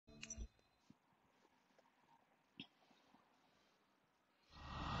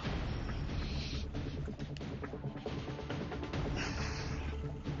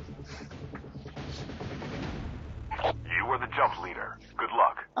jump leader. Good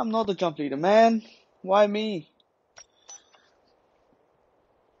luck. I'm not the jump leader, man. Why me?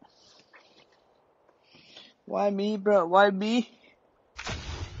 Why me, bro? Why me?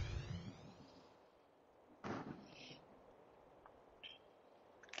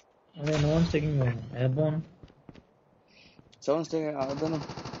 Okay, no one's taking airborne. Someone's taking. I don't know.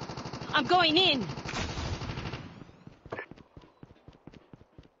 I'm going in.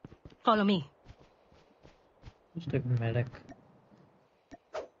 Follow me. Who's taking medic?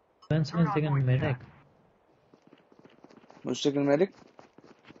 Benson is taking medic. Who's taking medic?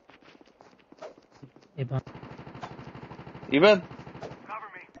 Iban. Even. Cover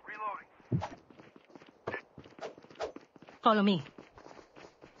me. Reloading. Follow me.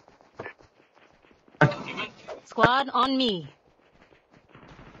 Squad on me.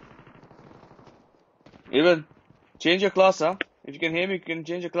 Even. Change your class, huh? If you can hear me, you can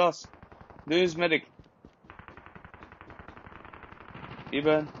change your class. Do his medic.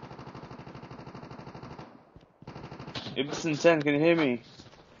 Even. Ibsen 10, can you hear me?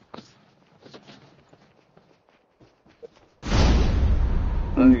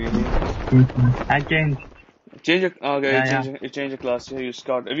 I changed. Change your. Okay, Yeah, you change your class. Here you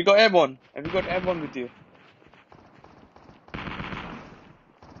scout. Have you got airborne? Have you got airborne with you?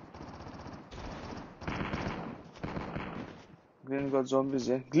 Glenn got zombies,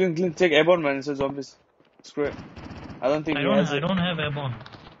 yeah. Glenn, take airborne, man. It's a zombies. Screw it. I don't think he has I it. don't have airborne.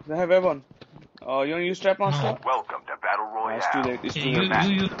 They have airborne. Oh, you want to use trap master? No. Welcome to Battle Royale. It's too late. It's Yeah, too you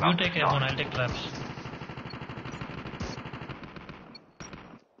late. take airborne, I'll take traps.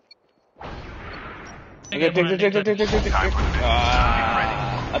 Okay, take.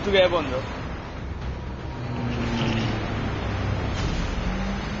 I took airborne though.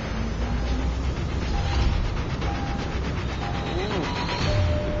 Ooh.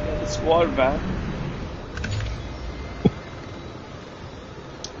 The squad, man.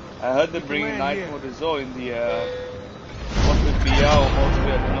 I heard they bring night mode as well in the what with BR or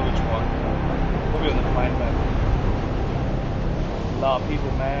multiplayer, I don't know which one. Probably on the fine map. A lot of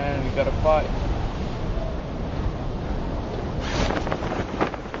people, man. We gotta fight.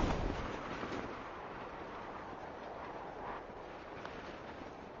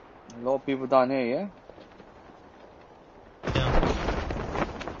 A lot of people down here, yeah? Yeah.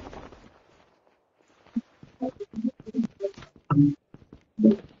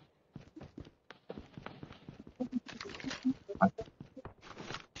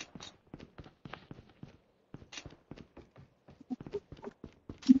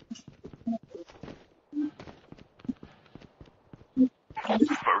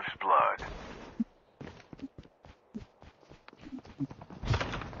 First blood.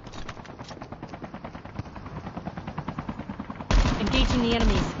 Engaging the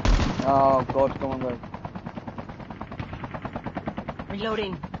enemies. Oh god, come on guys.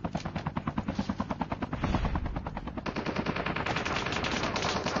 Reloading.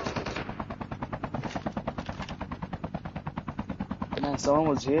 Man, someone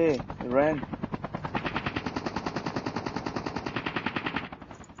was here. He ran.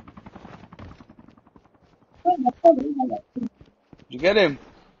 Did you get him?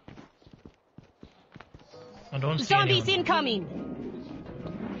 I don't see Zombies anyone. incoming.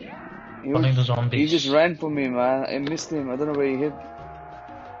 Calling the zombies. He just ran for me, man. I missed him. I don't know where he hit.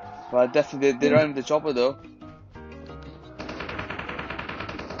 But definitely they ran with the chopper though.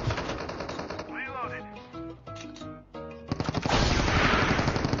 Reloaded.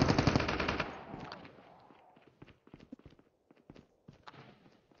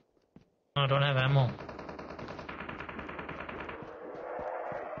 No, I don't have ammo.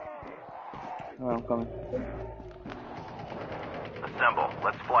 Oh, I'm coming. Assemble.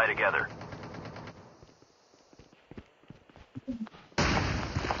 Let's fly together.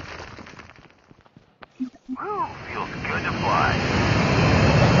 Woo, feels good to fly.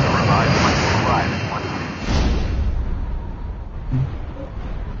 The revived flight will arrive in 1 minute.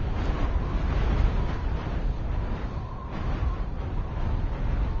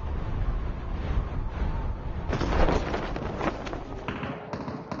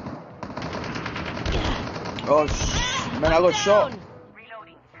 Oh, man, I got shot.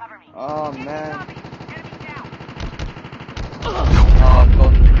 Reloading. Cover me. Oh, man. Enemy down. Oh,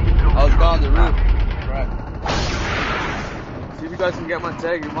 God. I was down the roof. Right. See if you guys can get my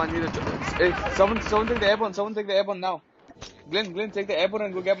tag. You might need a... Hey, someone take the airborne. Someone take the airborne now. Glenn, take the airborne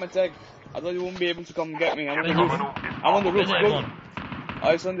and go get my tag. Otherwise you won't be able to come and get me. I'm on the roof. I'm on the roof. Where's the Go. airborne?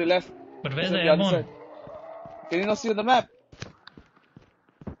 Oh, it's on the left. But where's It's on the the other airborne? side. Can you not see on the map?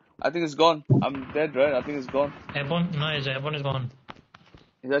 I think it's gone. I'm dead, right? I think it's gone. Airborne? No, his airborne is gone.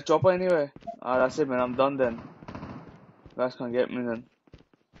 Is that chopper anyway? Ah, that's it, man. I'm done then. Guys can't get me then.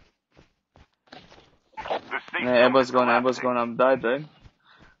 The safe Yeah, zone Eba's is gone, Eba's collapsing. gone. I'm died, right?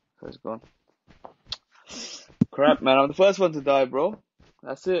 So it's gone. Crap, man. I'm the first one to die, bro.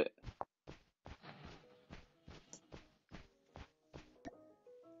 That's it.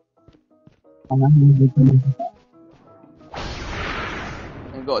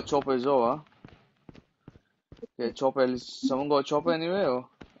 I got a chopper as well, huh? Okay, chopper. At least someone got a chopper anyway, or?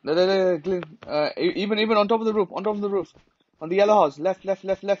 Glenn. Even on top of the roof. On top of the roof. On the yellow house. Left.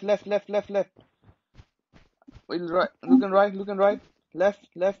 Wait, right. Looking right. Left.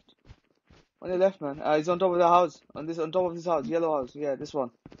 On your left, man. It's on top of the house. On top of this house. Yellow house. Yeah, this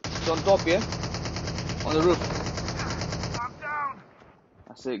one. It's on top, yeah? On the roof. I'm down.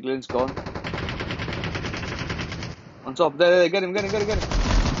 That's it. Glenn's gone. On top. There. Get him.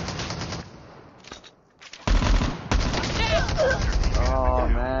 Oh,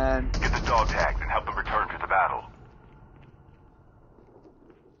 man. Get the dog tags and help them return to the battle.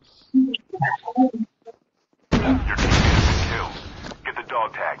 Your teammate has been killed. Get the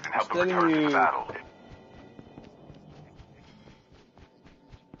dog tags and help them Telling return to you. the battle.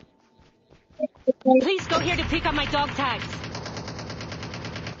 Please go here to pick up my dog tags.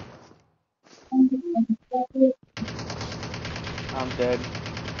 I'm dead.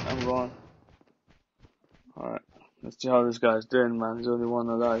 I'm gone. Alright. Let's see how this guy's doing, man. There's only one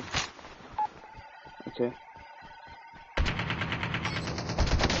alive. Okay.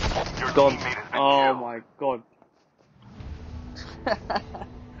 Your Gone. teammate has been Oh killed. my god.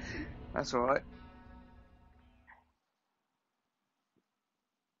 That's alright.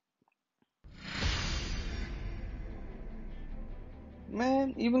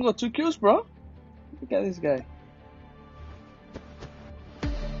 Man, even got 2 kills, bro. Look at this guy.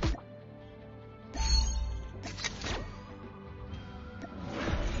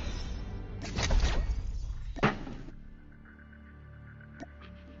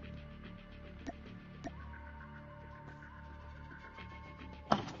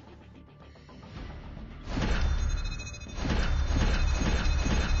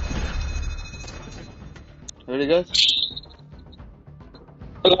 Ready, guys?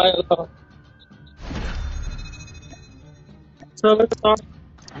 So let's start.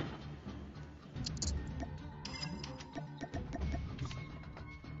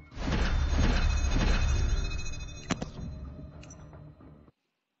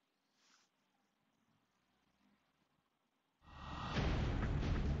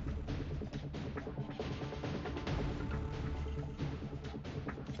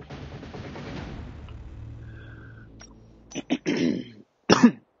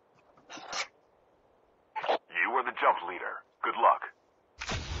 You are the jump leader. Good luck.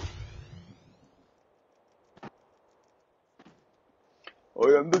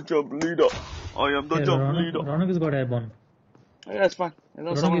 I am the jump leader. Yeah, Ronak has got airborne. Yeah, that's fine. As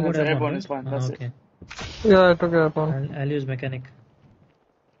long as Ronak, someone you has got airborne, airborne, right? it's fine. Ah, That's it. okay. Yeah, I took it on. I'll use mechanic.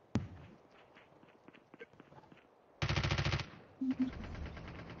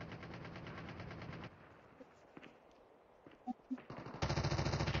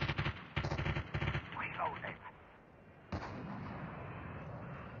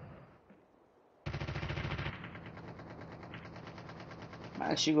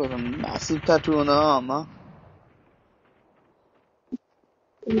 Man, she got a massive tattoo on her arm, huh?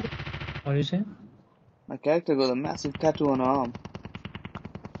 What do you say? My character got a massive tattoo on her arm.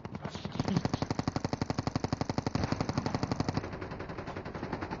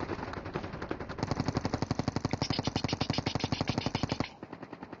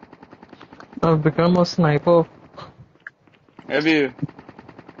 I've become a sniper. Have you?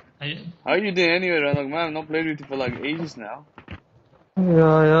 I, How you doing anyway, Ronak? Man, I've not played with you for like ages now.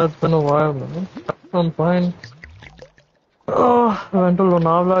 Yeah, it's been a while, man. I'm fine. Oh, I went to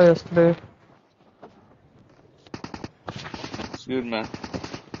Lonavala yesterday. It's good, man.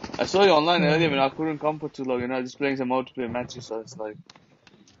 I saw you online earlier, but I couldn't come for too long. You know, just playing some multiplayer matches, so it's like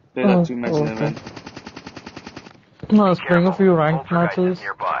play like 2 matches and Okay. then. No, I was playing a Careful. few ranked Poltergeist matches. is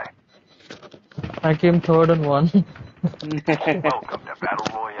nearby. I came third in one. Welcome to Battle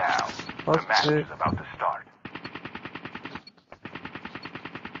Royale. The match Okay. is about to start.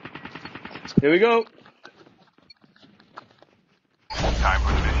 Here we go. Time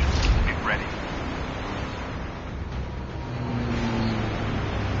for the mission. Get ready.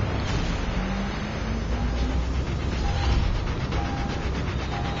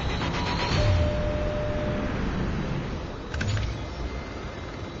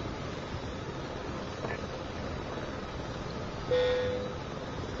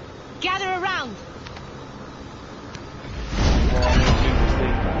 Gather around. Well, I'm gonna do this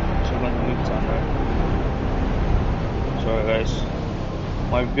thing, man. So I'm gonna move time, right? So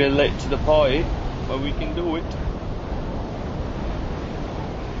Might be late to the party, but we can do it.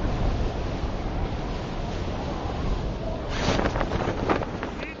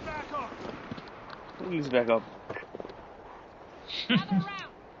 He's back up.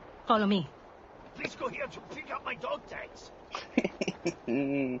 Follow me. Please go here to pick up my dog tags.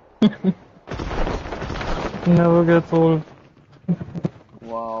 Never gets old.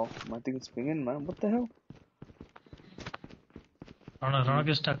 Wow, my thing's pinging, man. What the hell? Ronak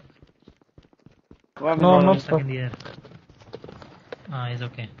is stuck. What happened, No, Ronak? not He's stuck stuck. in the air. Ah, he's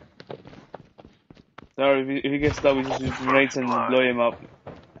okay. Sorry, if he gets stuck, we just use grenades and blow him up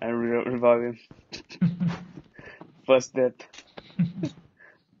and revive him. First death.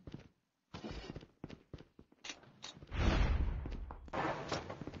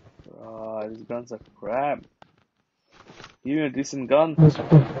 Ah, these guns are crap. Give me a decent gun. This-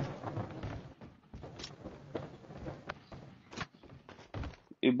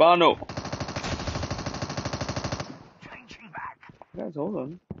 Ibano. Changing back. Guys, hold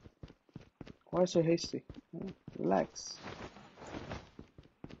on. Why so hasty? Relax.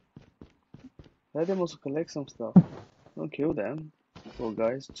 Let them also collect some stuff. Don't kill them. Poor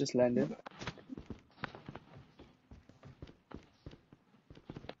guys, just landed.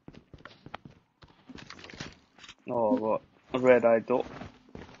 Oh, what? A red eye dot.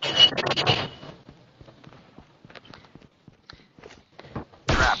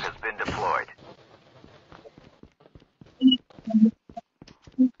 Trap has been deployed.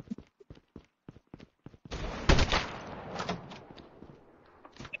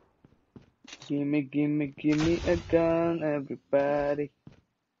 Gimme a gun, everybody.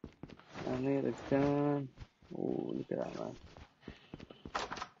 I need a gun. Oh, look at that, man.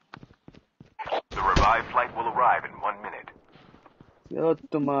 The revived flight will arrive in 1 minute. Go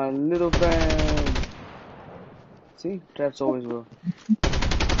to my little van. See? Traps always will.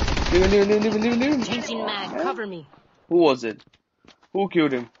 Leave him. Changing mag. Cover me. Who was it? Who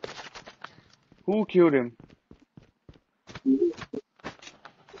killed him? Who killed him?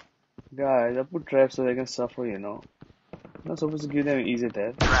 Guys, I put traps so they can suffer, you know. I'm not supposed to give them an easy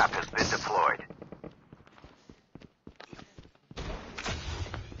death. Trap has been deployed.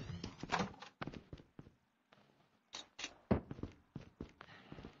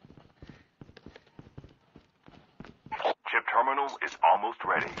 Chip terminal is almost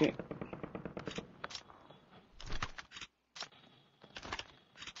ready. Okay.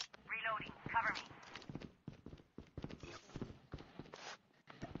 Reloading. Cover me.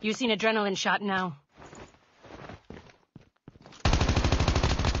 Using adrenaline shot now.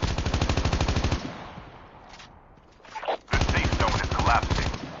 The safe zone is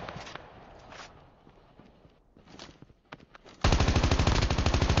collapsing.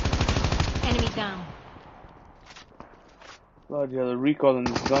 Enemy down. God, yeah, the recoil on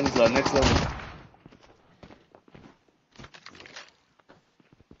these guns are next level.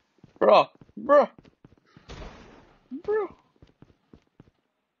 Bro.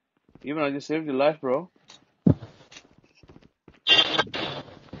 Even I just saved your life, bro.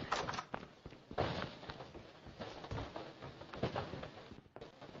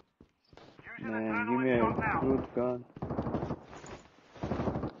 Man, give me a good gun.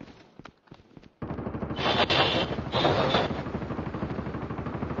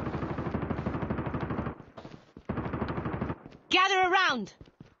 Gather around.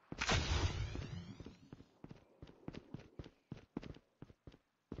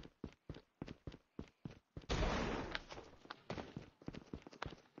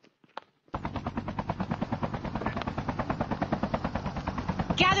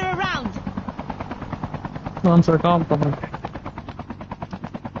 Gather around. Answer, calm, come on.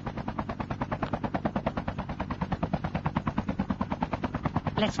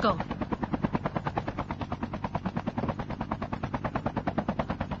 Let's go. Go.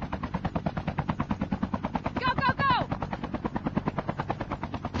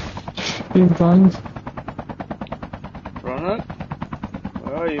 Team guns. Ronald?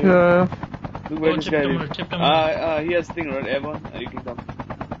 Where are you? Yeah. Look where Oh, this chip guy terminal, is. chip terminal. He has thing, right? Airborne. You can come.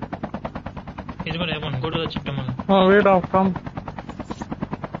 He's got airborne. Go to the chip terminal. Oh, wait off, come.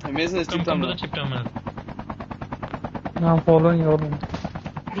 Mason is chip Come to terminal. the chip terminal. I'm following your room.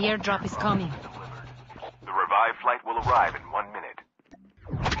 The airdrop is coming. The revived flight will arrive in 1 minute.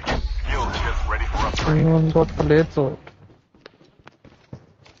 Fuel ships ready for upgrade. Anyone got the late sword?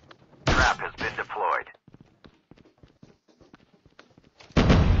 Trap has been deployed.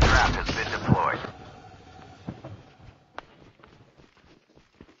 Trap has been deployed.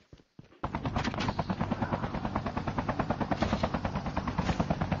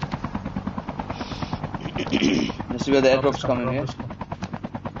 Let's see where the airdrop's coming here. Let's go.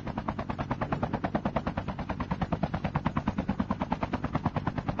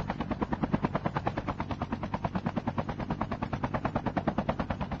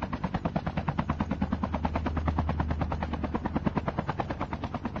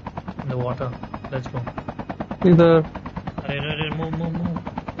 the water. Let's go. Either. Move.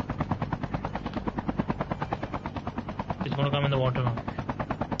 He's gonna come in the water now.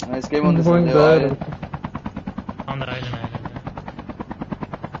 Nice game on this Going one. there. On the island.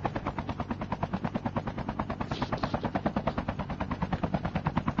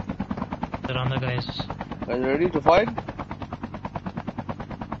 There are other guys. Guys ready to fight?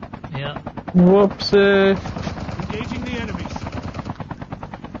 Yeah. Whoops. Engaging the enemies.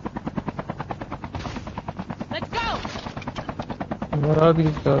 Let's go! Where are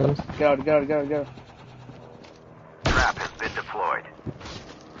these guys? Get out. Trap has been deployed.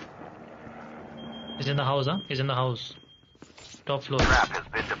 He's in the house, huh? He's in the house. Top floor. Trap has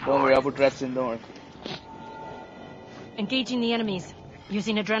been Don't worry, I deployed. put traps in, don't worry. Engaging the enemies.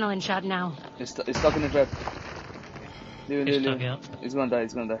 Using adrenaline shot now. He's stuck in the trap. Leave He's it. stuck, yeah. He's gonna die.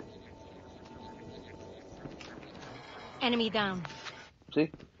 Enemy down.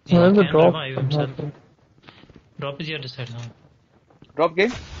 See? Yeah, Where's the can drop? revive himself. Drop is here this side now. Drop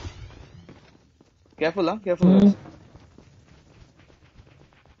game. Careful, guys.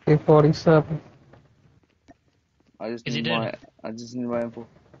 K47. I just Is he need dead? my info.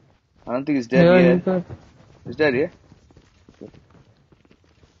 I don't think he's dead Yeah, yet. he's dead. He's dead, yeah?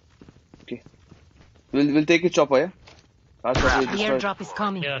 Okay. We'll take his chopper, yeah? Our chopper is The destroyed. airdrop is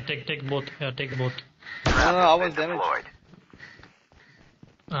coming. Yeah, take both. Yeah, take both. No, I was damaged. Deployed.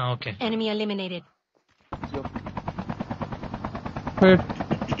 Ah, okay. Enemy eliminated. Let's go. Wait.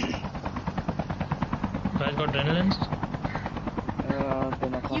 Guys got adrenalines?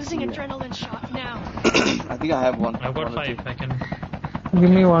 Then I can't Using see it. adrenaline shot now. I think I have one. I've got One or 5. two. I can. Give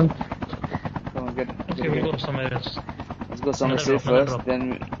me one. Come on, get Okay, it. we'll go somewhere else. Let's go somewhere Another safe drop, first, another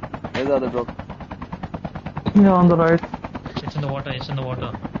then where's the other drop? Yeah, on the right. It's in the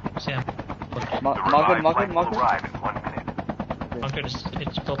water. Sam. The Mark revived it. flight will arrive in 1 minute. Mark it.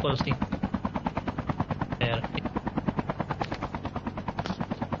 It's purple. See. There.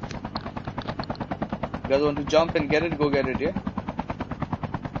 You guys want to jump and get it? Go get it, yeah?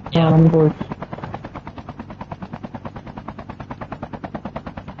 Yeah. I'm good.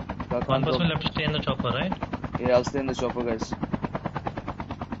 I can't One person drop. will have to stay in the chopper, right? Yeah, I'll stay in the chopper, guys.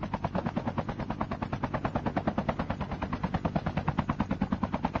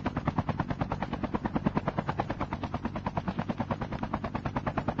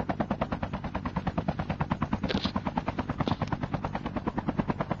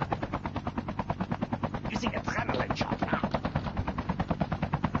 Using adrenaline shot now.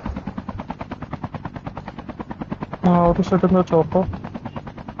 How to sit in the chopper?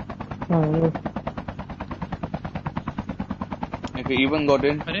 Oh, Okay, even got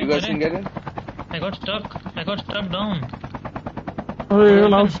in. Ready, You guys ready. can get in? I got stuck down. oh,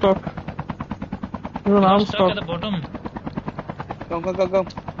 even I'm stuck. Even I I'm got stuck at stuck. the bottom. Come.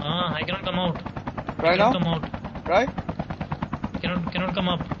 Ah, I cannot come out. Try I now? cannot come out. Try? Cannot come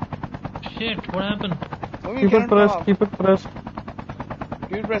up. Shit, what happened? No, you Keep it cannot come pressed, up. keep it pressed.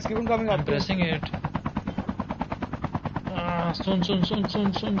 Keep it pressed, keep on coming I'm up. pressing it. Ah, soon.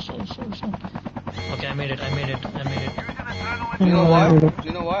 Okay, I made it. Do you know why? Yeah. Do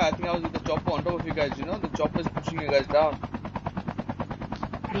you know why? I think I was with the chopper on top of you guys. You know, the chopper is pushing you guys down.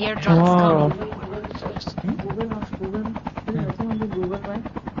 The airdrop is Wow. coming.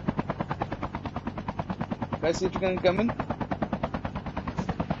 Guys, see if you can come in.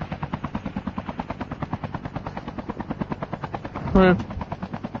 Wait.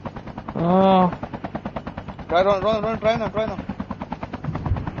 Ah. Run, try now.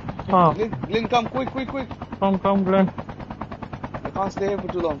 Ah. Glenn, come, quick. Come, Glenn. I can't stay here for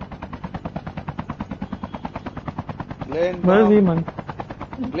too long. Glenn, Where is he, come. man?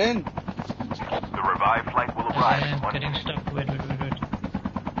 Glenn, The revived flight will arrive in I'm 1 getting minute. stuck. Wait.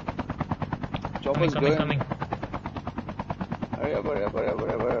 chopper's Coming. Hurry up.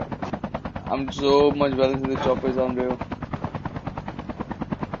 I'm so much better than the choppers on rail.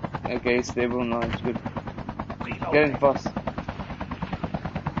 Okay, it's stable now, it's good. Get in fast.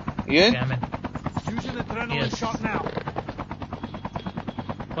 You in? Okay, I'm in. Using adrenaline Yes. shot now.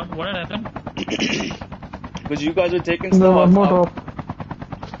 What had happened? Because you guys were taking There's stuff. one more drop.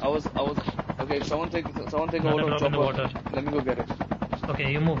 I was. Okay, someone take hold Another of drop in the chopper. water. Let me go get it.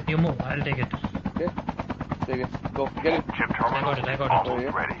 Okay, you move. I'll take it. Okay? Take it. Go, get it. Chip terminal I got it. almost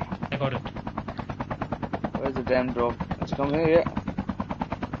Yeah. ready. I got it. Where's the damn drop? Let's come here, yeah.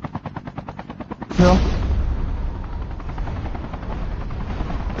 Yeah.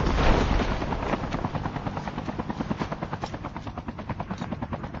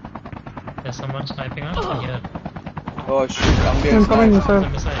 There's someone sniping us here. Oh shit, I'm getting I'm coming, sniped. sir. The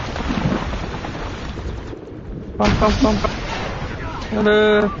missile. Come.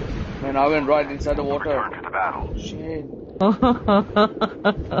 Man, I went right inside the water. Return to the battle. Shit.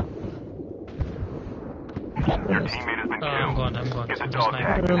 Your teammate has been I'm killed. gone. Get the I'm dog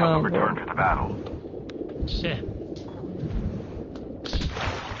tag to help them return to the battle. Shit.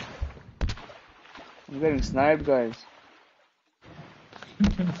 I'm getting sniped, guys.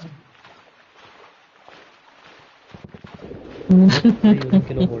 Using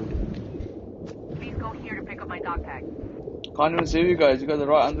kilovolt. Please go here to pick up my dog tag. Can't even save you guys. You guys are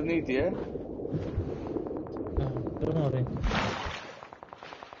right underneath, yeah? Don't worry.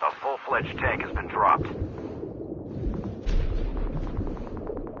 A full-fledged tank has been dropped.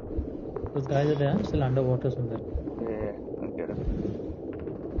 Those guys are there, still underwater somewhere. Yeah, I get it.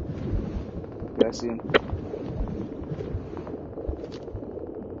 Yeah, I see him.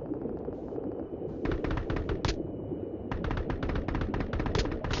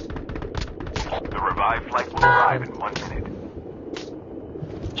 The revived flight will arrive in 1 minute.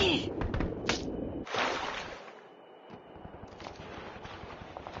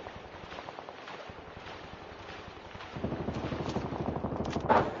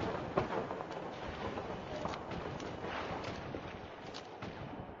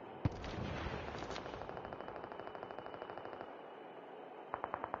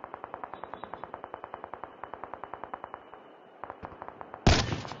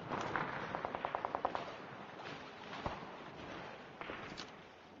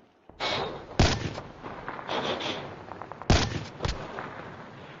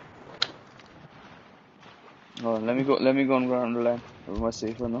 Oh, let me go on ground line. Am I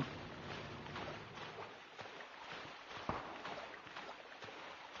safer now?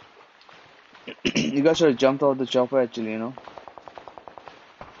 You guys should have jumped out the chopper actually, you know?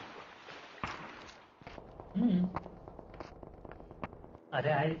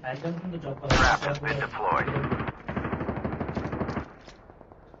 I jumped from the chopper. Trap has been deployed.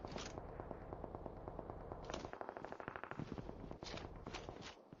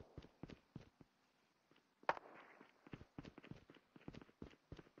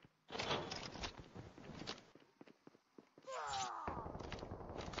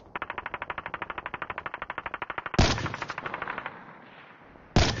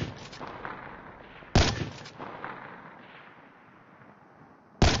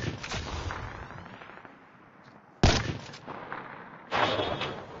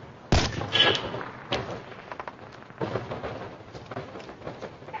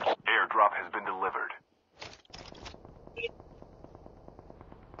 Airdrop has been delivered.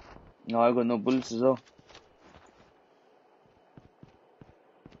 No, I got no bullets as well.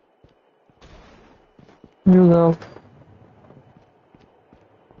 You know.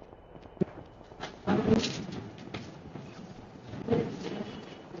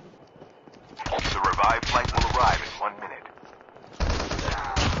 The revived flight will arrive in 1 minute.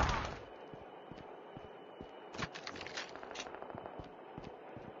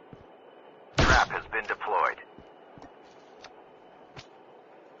 Trap has been deployed.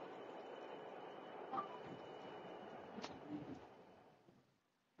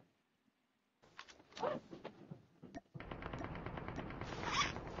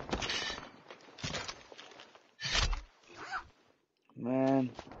 Man.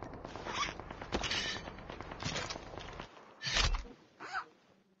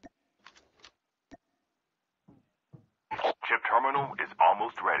 Chip terminal is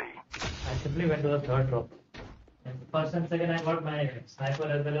almost ready. I simply went to the third drop. And first and second, I got my sniper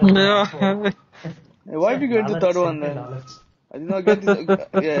as well as Yeah. Hey, why did you get the third one then? I did not get this.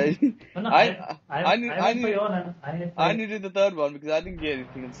 Yeah. I needed the third one because I didn't get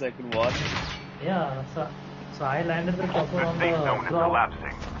anything in the second one. Yeah, so I landed the chopper The on safe the zone is drop,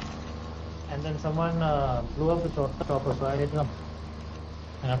 collapsing. and then someone blew up the chopper, so I hit them.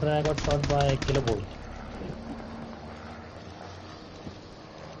 And after that, I got shot by kilovolt.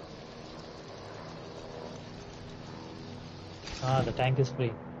 The tank is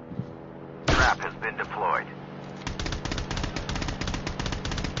free. Trap has been deployed.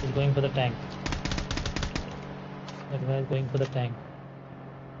 He's going for the tank. That guy is going for the tank.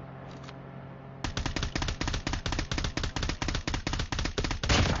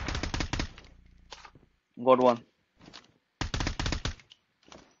 Got one.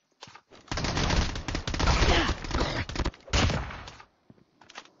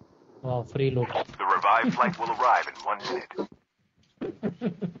 Wow, free loot. The revived flight will arrive in 1 minute.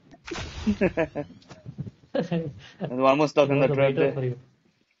 And one more stuck in the trap there. For you.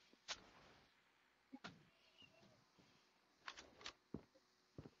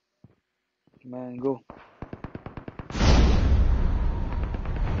 Man, go.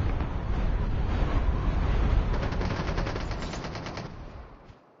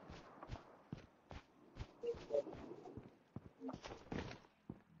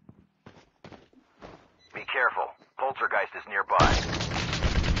 Poltergeist is nearby.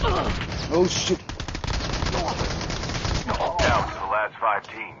 Oh shit. Down to the last 5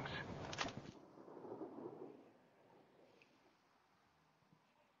 teams.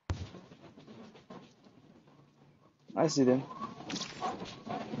 I see them.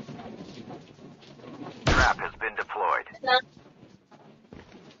 Trap has been deployed.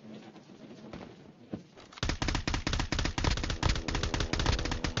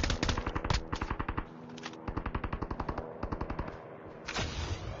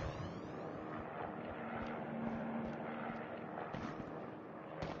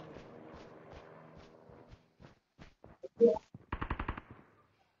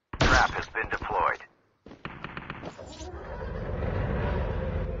 Trap has been deployed.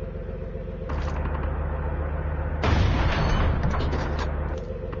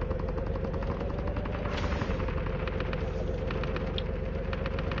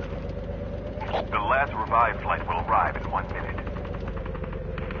 The last revived flight will arrive in 1 minute.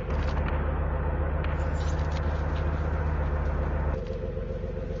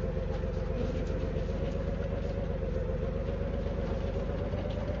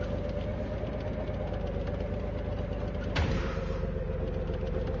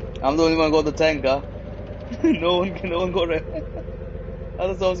 I'm the only one who got the tank, huh? no one got it.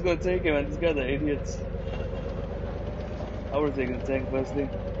 I thought I was gonna take him, and these guys are idiots. I would have taken the tank first thing.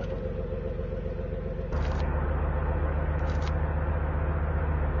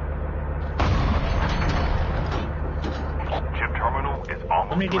 Chip terminal is How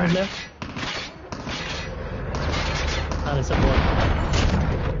almost many teams ready. left? Ah, there's a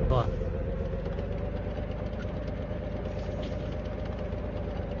bot. Bot.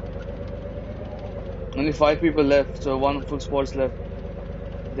 Only 5 people left, so 1 full squad's left.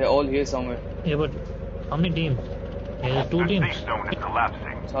 They're all here somewhere. Yeah, but how many teams? Yeah, there's 2 The teams. safe zone is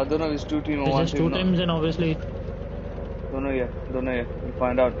collapsing. So I don't know if it's 2 team or There's 1 just team. 2 teams, and obviously. Don't know yet. We'll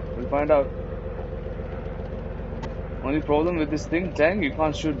find out. Only problem with this tank, you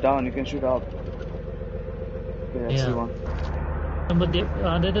can't shoot down, you can shoot up. Okay, I see Yeah. one. No, but this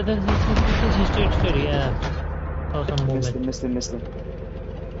is straight, yeah. Saw some movement. Missed him.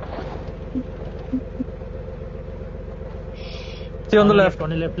 See on the left. On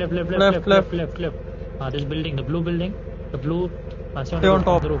the left. This building, the blue building. See Stay on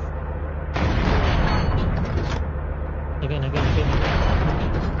top. the roof. Again.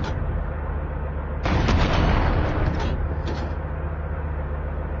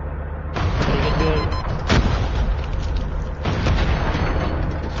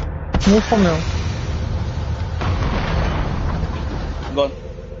 Move from here. Gone.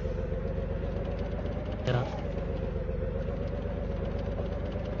 Yeah.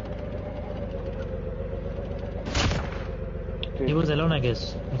 Okay. He was alone, I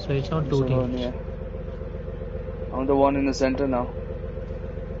guess. So it's not 2 So, teams. yeah. I'm the one in the center now.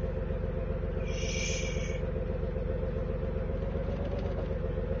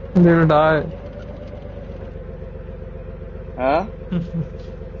 They'll die. Huh?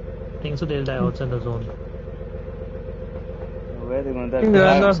 I think so they'll die outside the zone. Where are they gonna die? I think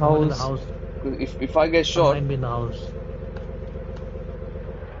they're in the Someone in the house. house. 'Cause if I get shot, Might be in the house.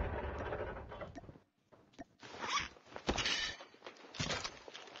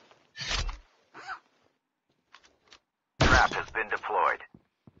 Trap has been deployed.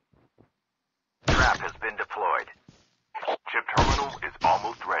 Chip terminal is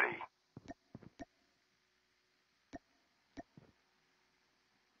almost ready.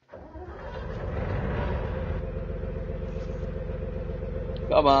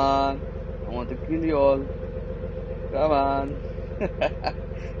 come on. I want to kill you all. Come on.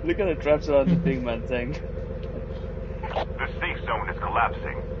 Look at the traps around the thing, man, tank. The safe zone is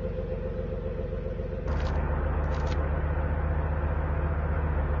collapsing.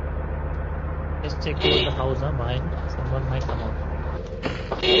 Just check towards the house, behind. Someone might come out.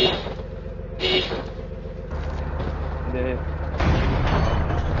 There.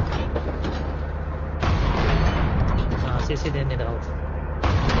 See, they're in the house.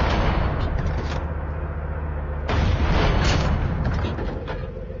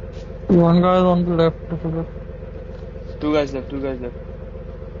 One guy is on the left. Two guys left. See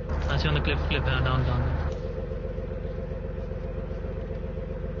on the cliff, down.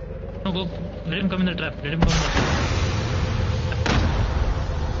 No, go. Let him come in the trap.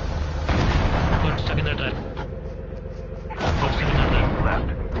 Got stuck in the trap. Left.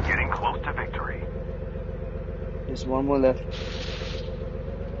 Getting close to victory. There's one more left.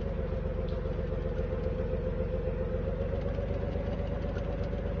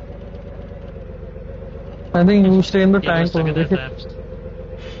 I think you stay in the Yeah, tank stuck in the only. traps.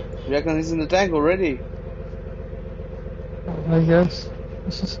 You reckon he's in the tank already? I guess.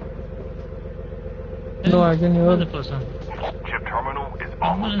 No, I can Another hear. person. Chip terminal is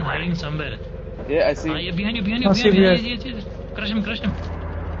Someone almost is hiding ready. somewhere. Yeah, I see. Yeah, behind you, behind you, Ah, behind you. CBS. Yes, yes, yes. Crush him, crush him.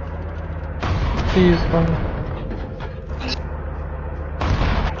 Please,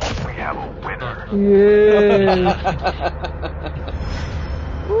 We have a winner. Yay!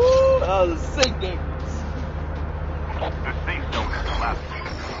 Woo, that was a sick game. The safe zone is collapsing.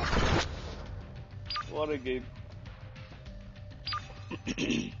 What a game.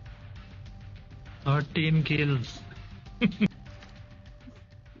 13 kills.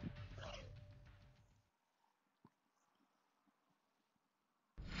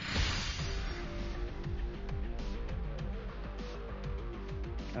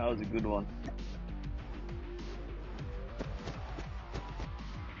 That was a good one.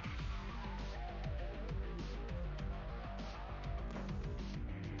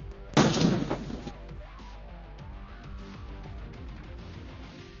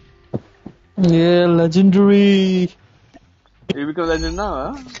 Yeah, legendary. You become legend now,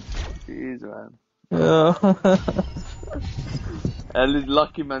 huh? Jeez, man. Yeah. At least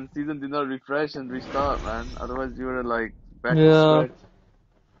lucky, man. Season did not refresh and restart, man. Otherwise, you were like back to Yeah. scratch.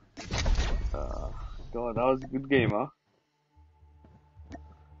 God, that was a good game, huh?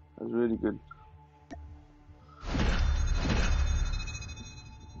 That was really good.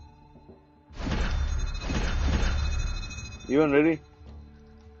 You weren't ready?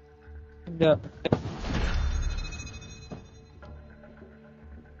 Yeah.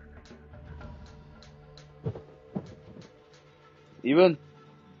 Even?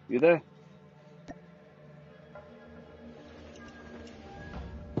 You there?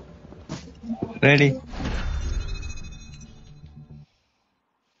 Ready.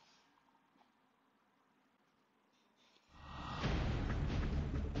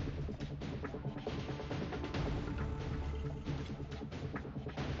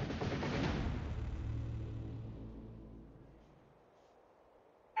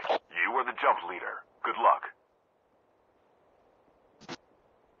 You are the jump leader. Good luck.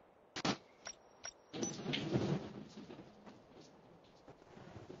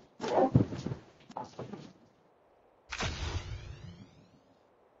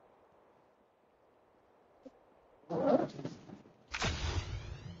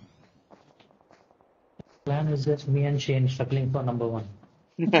 Plan is just me and Shane struggling for number 1.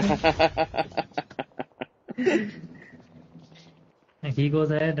 Like he goes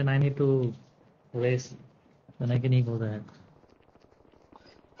ahead and I need to race. Then again he goes ahead.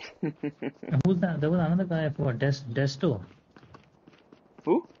 And who's that? There was another guy for Desto.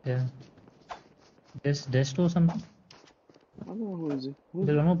 Who? Yeah. Desto something. I don't know who is it. Who's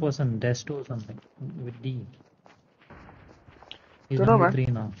There's it? one more person, Desto something with D. He's Don't know, number man. 3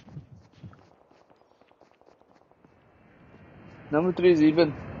 now. Number 3 is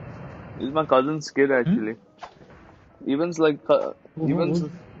Even. He's my cousin's kid, actually. Even's like... Even's...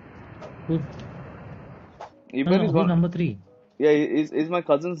 Who? Even is Who's one... number 3? Yeah, he's my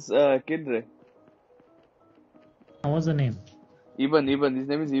cousin's kid, right? What's the name? Even. His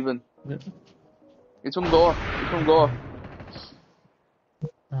name is Even. The- It's from Goa. He's from Goa.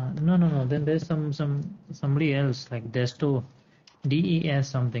 No. Then there's somebody else like Desto, DES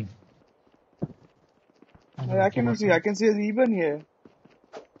something. I cannot see. I can see as Even here.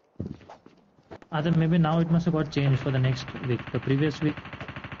 Then maybe now it must have got changed for the next week. The previous week,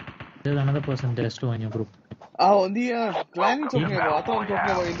 there's another person Desto in your group. Oh, on the clan you're talking Yeah. about. I thought I'm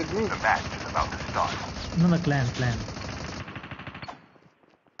talking about in the group. The match is about to start. No, the clan.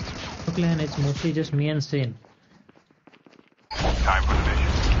 The clan, it's mostly just me and Sane. Time for the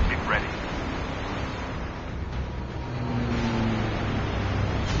mission. Get ready.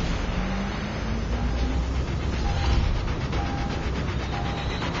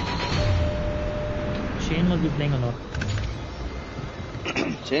 Shane must be playing a lot.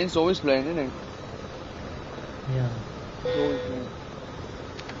 Shane's always playing, isn't he? Yeah. He's always playing.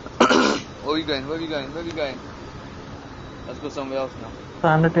 Where are we going? Let's go somewhere else now.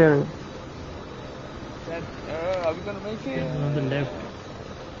 Sanitary. Are we gonna make it? Shane on the left.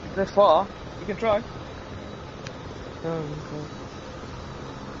 Is that far? We can try.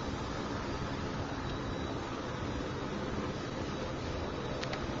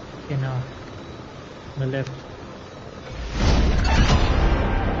 Okay, now. On the left.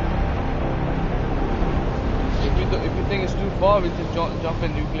 If you think it's too far, we just jump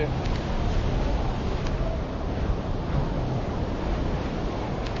in nuclear.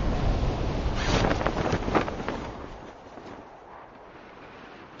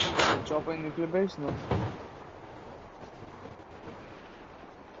 Jump in nuclear base? No.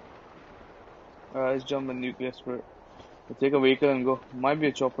 Alright, let's jump in nuclear spirit. Take a vehicle and go. Might be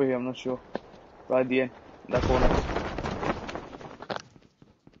a chopper here, I'm not sure. Right at the end. That corner.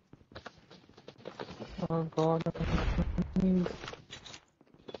 Oh god.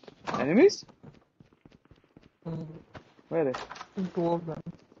 Enemies? Mm, Where are they? Two of them.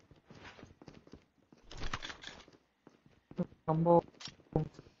 Combo.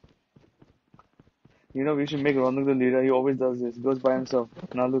 You know, we should make Ronak the leader. He always does this. Goes by himself.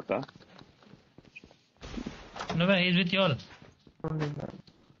 Now look, huh? No, but he's with y'all.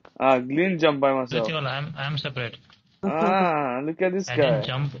 Glenn jumped by With myself. y'all. I'm separate. Look at this I didn't guy.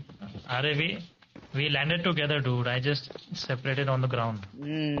 jump. Are we landed together, dude. I just separated on the ground.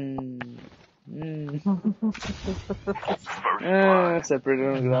 Separated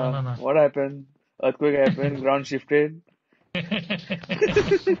on the No, ground. no, no. What happened? Earthquake happened. Ground shifted.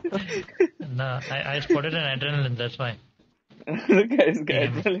 No, I spotted an adrenaline. That's why. Look at this guy. Yeah.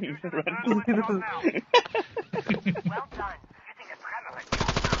 Adrenaline. Well done. Hitting adrenaline.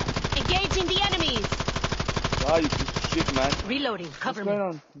 Engaging the enemies. Wow, you piece of shit, man. Reloading. Cover What's going me.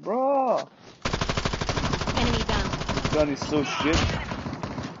 on? Bro. Enemy down. This gun is so shit.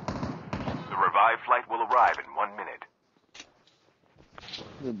 The revived flight will arrive in 1 minute.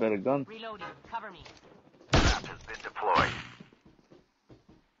 This is a better gun. Reloading. Cover me. Trap has been deployed.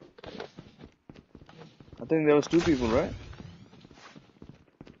 I think there was 2 people, right?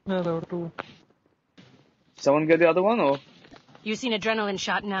 Yeah, there were two. Someone get the other one, or? Using adrenaline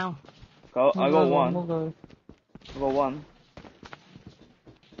shot now. I got There's one. more guy. I got one.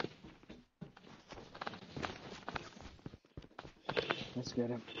 Let's get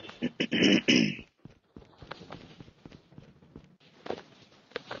him.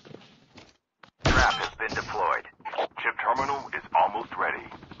 Trap has been deployed. Chip terminal is almost ready.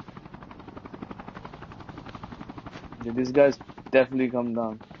 Yeah, this guy's definitely come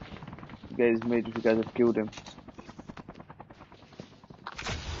down. This guy is made if you guys have killed him.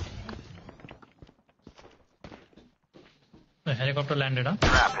 The helicopter landed, huh?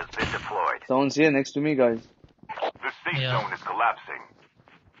 Trap has been deployed. Someone's here next to me, guys. The safe Yeah. zone is collapsing.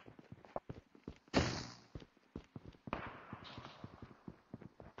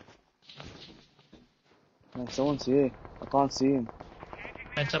 Man, someone's here. I can't see him.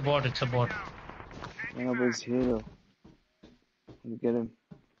 It's a bot. It's a bot. I know, but he's here though. Let me get him.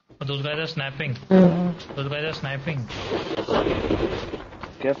 But those guys are sniping. Those guys are sniping.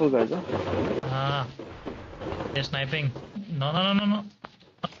 Careful, guys, huh? Ah, they're sniping. No, no, no, no, no.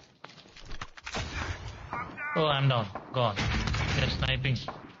 Oh, I'm down. Gone. They're sniping.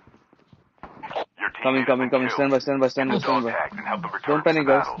 Your team Coming. Stand by. Get the dog tags and help them return Don't panic,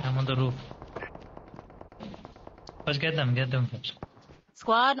 to the guys. battle. I'm on the roof. First, get them first.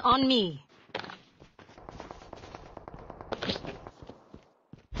 Squad on me.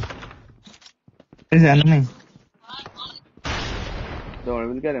 Is enemy. Don't worry,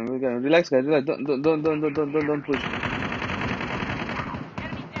 we'll get him. Relax, guys. Relax. Don't push.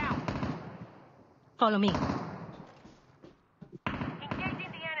 Enemy down. Follow me.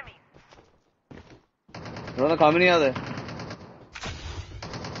 Engaging the enemies. Ronak, how many are there?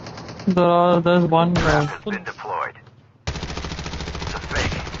 There's one Trap guy. has been deployed. It's a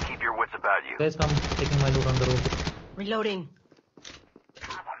fake. Keep your wits about you. Guys, come taking my loot on the roof. Reloading.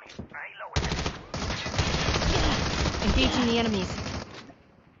 Engaging the enemies.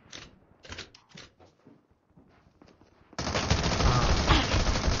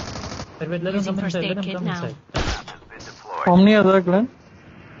 Wait, let him Using come first inside. aid Let him kit come now. inside. Trap has been deployed. How many are there, Glenn?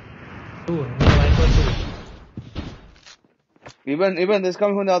 Two. No, I got two. Even there's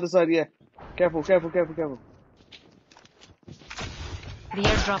coming from the other side. Yeah. Careful. The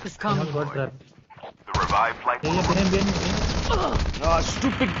airdrop is Someone coming. got trapped. The revived flight will Yeah, arrive. behind. Ah,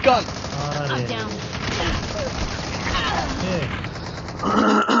 stupid gun. I'm down. Hey.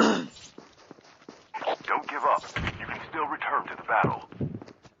 Don't give up. You can still return to the battle.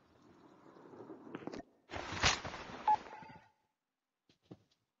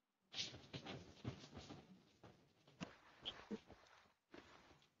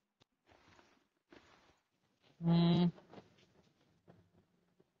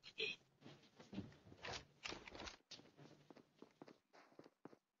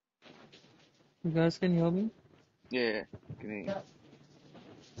 You guys can hear me? Yeah. Can you...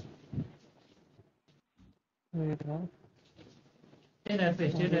 Wait, huh? Stay that way.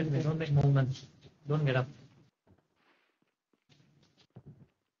 Don't make movements. Don't get up.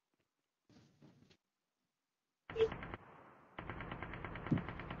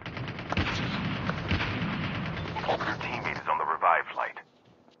 Your teammate is on the revived flight.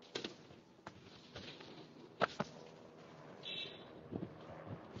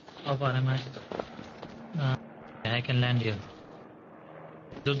 How far am I? I can land here.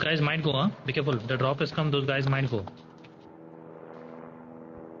 Those guys might go, huh? Be careful. The drop has come. Those guys might go.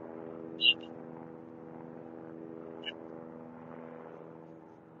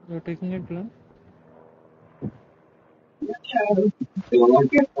 You're taking it, Glenn?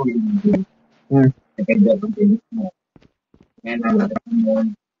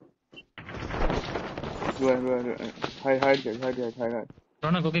 Go ahead. Hide, guys. Hide.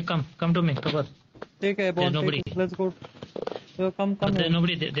 Ronak, okay, come to me. Cover. Take airborne. There's nobody. Let's go. Come But there's here.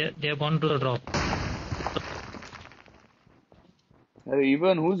 nobody. They have gone to the drop. Hey,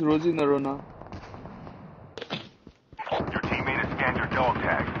 even who's Rosie Narona? Your teammate has scanned your dog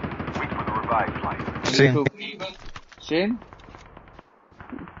tag. Wait for the revive flight. See. Shane?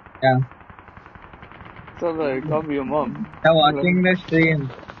 Yeah. So like, copy your mom. I'm watching the stream.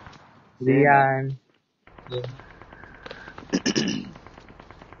 Rian.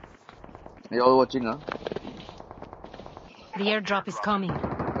 You all watching, huh? The airdrop is coming.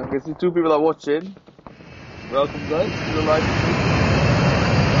 I can see 2 people are watching. Welcome, guys, to the live stream.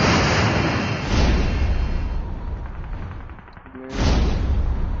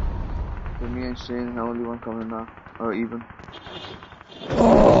 So me and Shane, the only one coming now. Or even.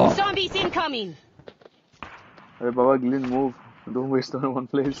 Zombies incoming! Hey, Baba, Glenn, move. Don't waste on one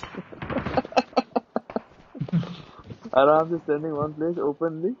place. Aram is standing one place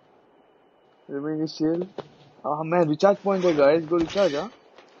openly. Remaining his shield. Ah man, recharge point there, guys. Go recharge, huh?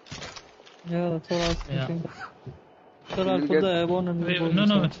 Yeah, that's what I was Yeah. thinking. Sir, I'll We'll put get- the airborne and we'll go No.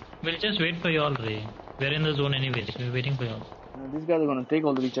 inside. We'll just wait for you all, Ray. We're in the zone anyway. We're waiting for you all. These guys are gonna take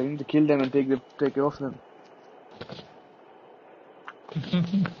all the recharge. You need to kill them and take it off them.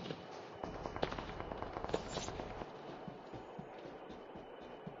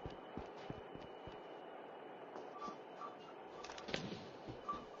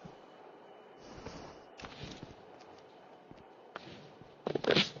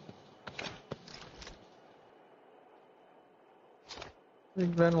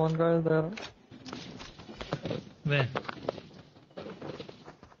 Big Glenn, one guy is there. Where?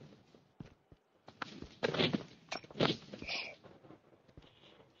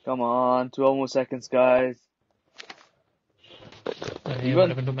 Come on, 12 more seconds, guys. Hey, what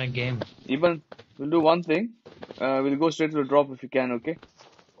happened to my game? Even we'll do one thing. We'll go straight to the drop if you can, okay?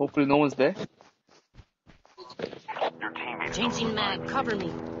 Hopefully no one's there. Your teammate Changing mag, cover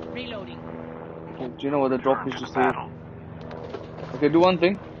me. Reloading. Okay, do you know what the drop is to say? battle. Okay, do one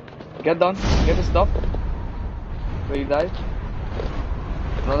thing. Get down, get the stuff. Where you died.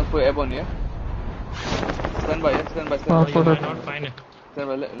 Rather put airborne here. Stand by. Oh, you might not find it. Stand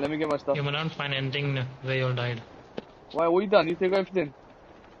by. Let me get my stuff. You might not find anything where you all died. Why? What you done? You take everything.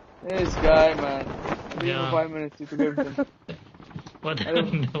 This guy, man. Give Yeah. him 5 minutes. You took everything. What?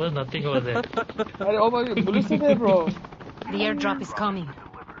 There was nothing over there. Oh my God, bullets are there, bro. The airdrop is coming.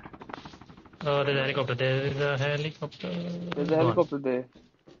 Oh, there's a helicopter. There's a helicopter. There's a helicopter there.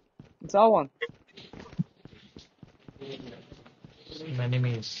 It's our one. Some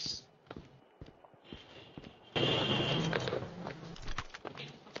enemies.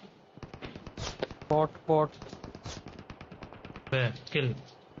 Bot. Where? Kill.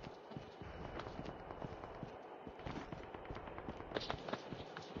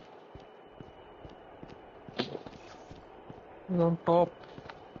 He's on top.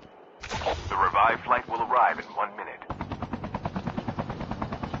 The revive flight will arrive in 1 minute.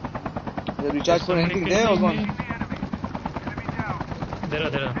 The recharge for anything there or gone? There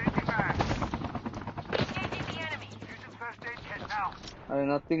are.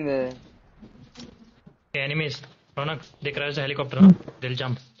 Nothing there. Okay, enemies. Ronak, they crash the helicopter. Huh? They'll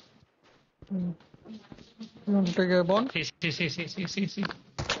jump. You want to take airborne? See.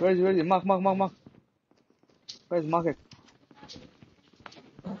 Where is it? Mark. Where's mark it?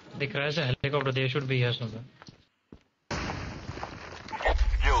 They crashed the helicopter. They should be here somewhere.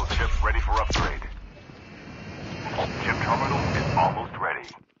 Skill chip ready for upgrade. Chip terminal is almost ready.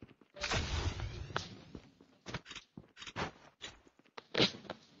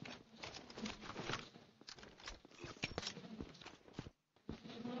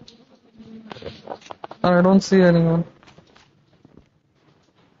 I don't see anyone.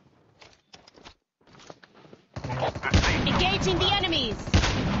 Engaging the enemies!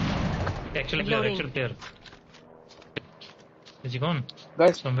 Actually Reloading. clear. Is he gone?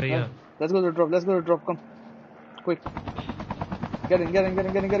 Guys, Somewhere here. let's go to the drop. Come. Quick. Get in,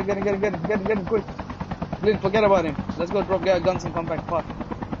 quick. Glenn, forget about him. Let's go drop guns and come back fast.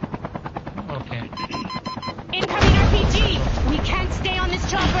 Okay. Incoming RPG! We can't stay on this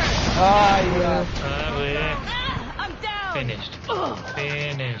chopper! Yeah. Wait. I'm down! Finished.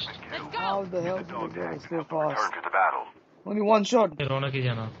 Finished. Let's How go. the hell The did they dog get tags so have fast? returned to the battle. Only one shot. ये रोना की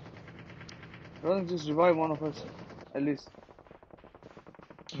जाना. Ronak, just revive one of us. At least.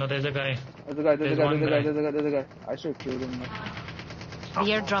 No, there's a guy. There's a guy, there's a There's guy, one there's a guy, guy. there's a guy, there's a guy. I should have killed him.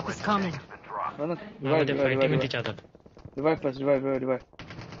 The airdrop is coming. Ronak, Now revive, they're revive, fighting with revive. each other. Revive first, revive.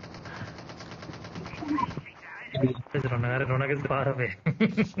 There's Ronak. Ronak is far away.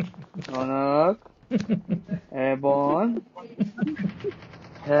 Ronak, airborne,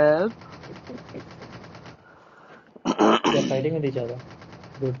 help. They're fighting with each other.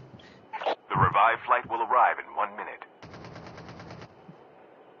 Good. The revived flight will arrive in 1 minute.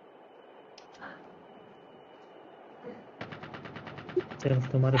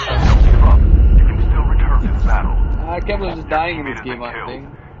 सिर्फ तुम्हारे Don't साथ. give up. You can still return to the battle. I kept on just dying in this Your game, teammate I has been think.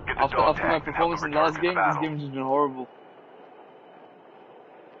 killed. Get the After dog my tags and help performance them in the last return to game, the this battle. game has just been horrible.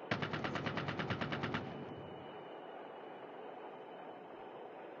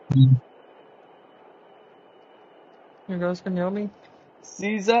 You guys can hear me?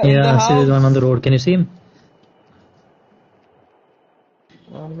 Caesar in the Yeah, house. there is one on the road. Can you see him?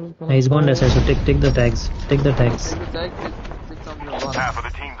 I'm just gonna He's gone go. left side, so take the tags. Take the tags. Take the tag, take something and run. Half of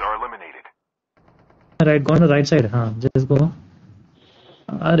the teams are eliminated. Right, go on the right side. Just go.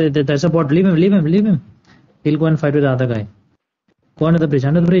 That's a bot. Leave him. He'll go and fight with the other guy. Go under the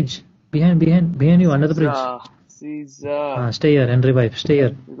bridge. Behind you, under the bridge. Caesar. Stay here and revive. Stay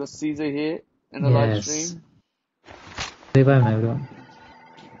here. We got Caesar here in the live Yes. stream. Revive him, everyone.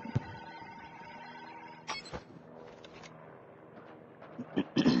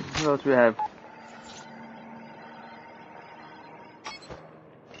 What else we have?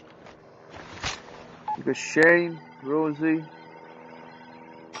 We got Shane, Rosie.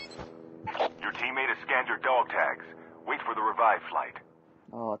 Your teammate has scanned your dog tags. Wait for the revived flight.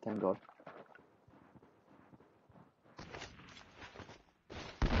 Oh, thank God.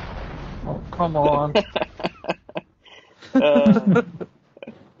 Oh, come on.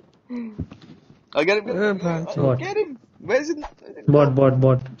 I get him. What? Get him. Where's it? Bot.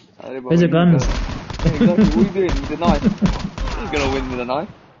 Where's your guns? Yeah, exactly. What are you doing with the knife? He's gonna win with a knife.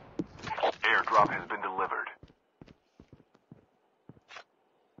 Airdrop has been delivered.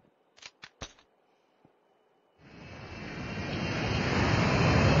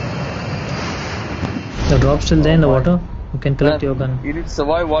 The drop's still there in the water. You can collect your gun. You need to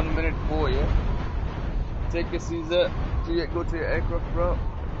survive 1 minute more, yeah? Take a Caesar. Go to your aircraft, bro.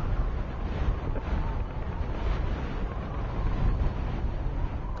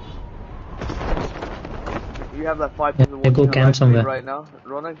 We have like 5 people Yeah, go watching camp our live stream somewhere. right now.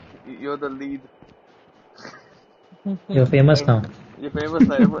 Ronak, you're the lead. You're famous now. You're famous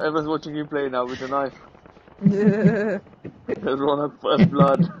now. Everyone's watching you play now with a knife. Yeah. Ronak first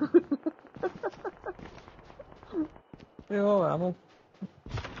blood. Yo, ammo.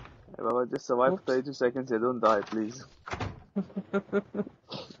 Hey, Baba, just survive for 32 seconds here. Don't die, please.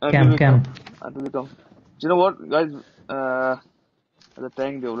 Camp. Until they come. Do you know what, guys? The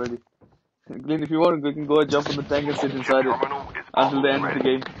tank there already. Glenn, if you want, we can go and jump on the tank and sit inside it Terminal is until the almost end of the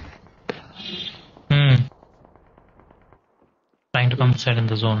ready. game. Trying to come inside in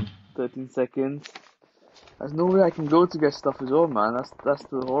the zone. 13 seconds. There's no way I can go to get stuff as well, man. That's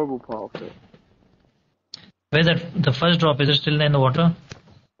the horrible part of it. Where's that? The first drop, is it still there in the water?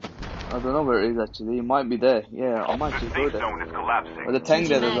 I don't know where it is actually. It might be there. Yeah, I might The just go safe there. zone is collapsing. But the tank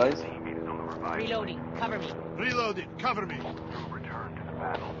there, though, guys. Teammate is on the revived. Reloading. Cover me. Reloaded. Cover me. Return to the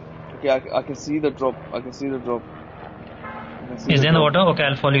battle. Okay, I can see the drop. I can see the drop. Is there in the water? Okay,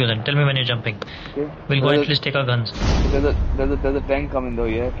 I'll follow you then. Tell me when you're jumping. Okay. We'll go at least take our guns. There's a tank coming though.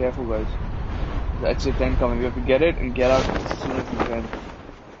 Yeah, careful, guys. There's actually a tank coming. We have to get it and get out as soon as we can.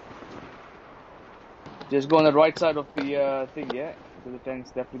 Just go on the right side of the thing, yeah? Because the tank's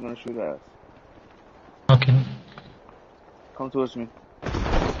definitely gonna shoot at us. Okay. Come towards me.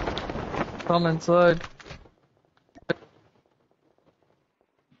 Come inside.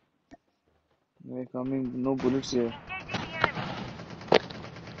 We're coming. No bullets here.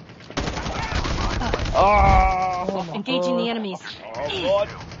 Oh! Engaging the enemies. Oh God!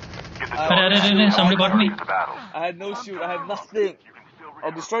 Get the Arre, somebody got me. the battle. I had no shield. I had nothing.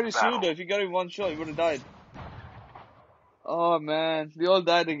 I destroyed his shield though. If you got him one shot, he would have died. Oh man, we all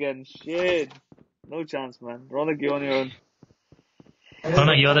died again. Shit. No chance, man. Ronak, you're on your own.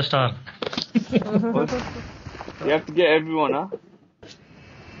 Ronak, you're the star. You have to get everyone, huh?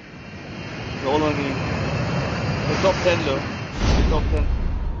 It's all on you. The top 10 though. The top 10.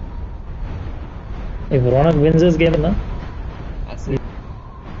 If Ronak wins this game, na, That's it.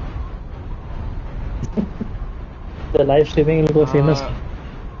 the live streaming will go famous.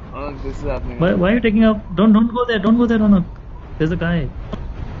 Ronak, This is happening. Why are you taking up? Don't go there. Don't go there, Ronak. There's a guy.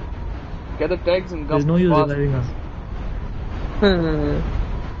 Get the tags and come. There's no use fast. reviving us.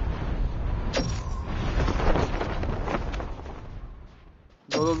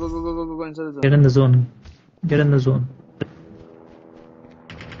 Go inside the zone. Get in the zone. Get in the zone.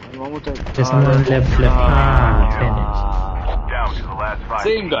 One more tag. There's someone left. Finished. Down to the last 5.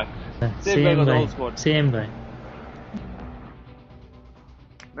 Same guy. Same guy got the whole squad. Same guy.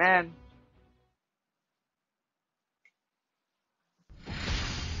 Man.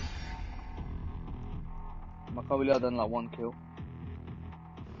 Makawila done like 1 kill.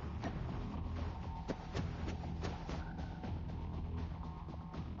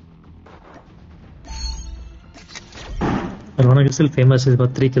 Ronak is still famous. He's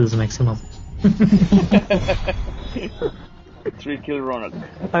got 3 kills maximum. 3 kill Ronald.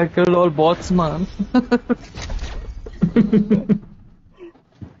 I killed all bots, man. Let's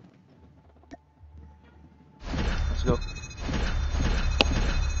go.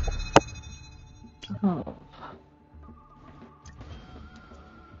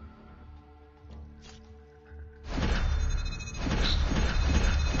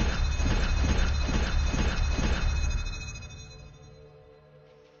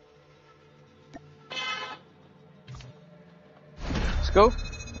 Let's go.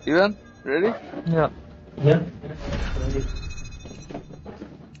 Ivan, ready? Yeah. Yeah.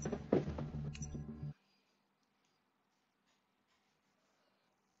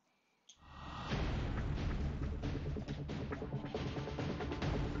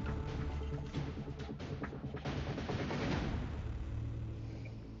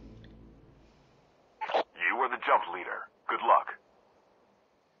 You are the jump leader. Good luck.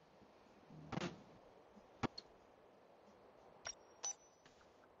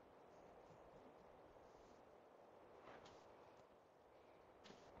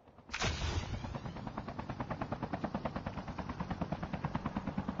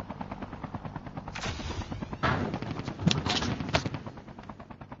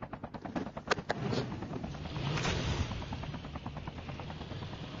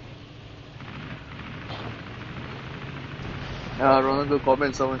 Ronak will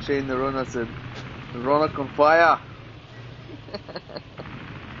comment. Someone saying the Ronak said, Ronak on fire.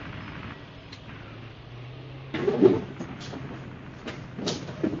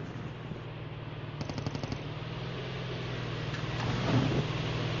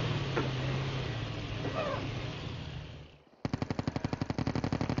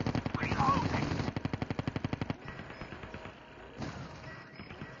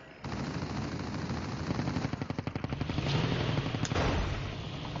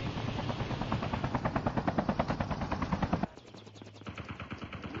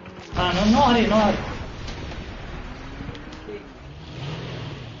 No hurry, no hurry.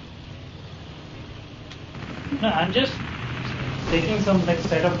 No, I'm just taking some like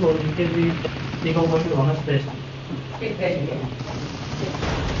setup clothes in case we take over to Ronak's place.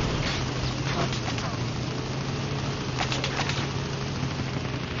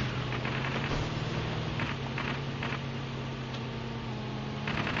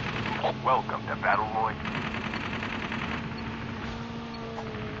 Welcome to Battle Lloyd.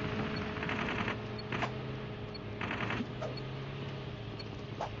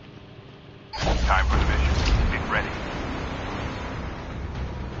 Time for the mission. Get ready.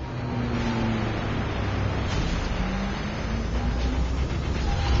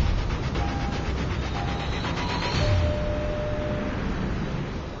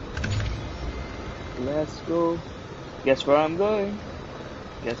 Let's go. Guess where I'm going?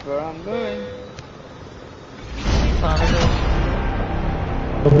 Guess where I'm going?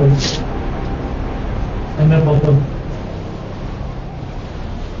 I'm a problem.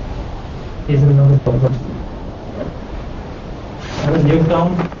 He's another problem.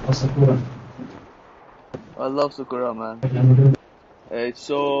 Newtown or Sakura? I love Sakura, man. It's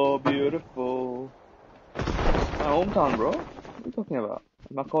so beautiful. My hometown, bro. What are you talking about?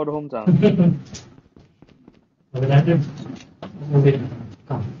 My called hometown.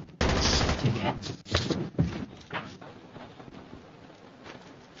 Come. Take care.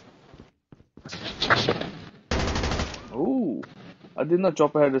 Ooh. I did not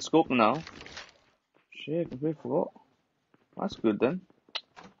drop ahead the scope now. Shit, I completely forgot. That's good then.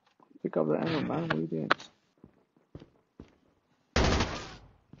 Pick up the ammo, man. What are you doing?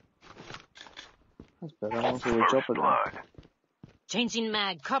 That's better. I'm also a chopper then. Blood. Changing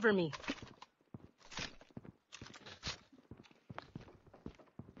mag. Cover me.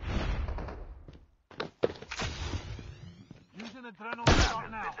 Using adrenaline shot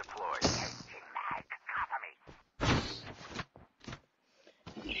now. Deployed.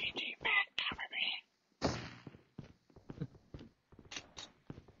 GG,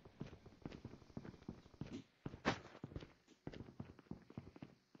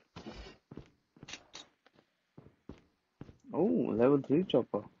 Oh, level 3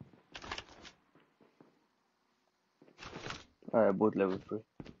 chopper. Alright, both level 3.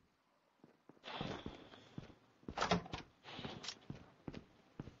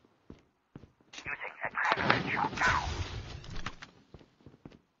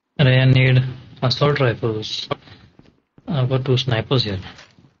 I need assault rifles. I've got 2 snipers here.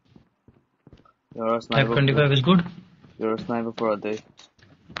 You're a sniper. 525 is good. You're a sniper for a day.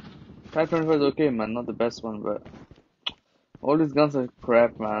 525 is okay, man. Not the best one, but all these guns are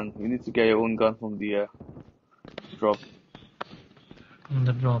crap, man. You need to get your own gun from the drop. On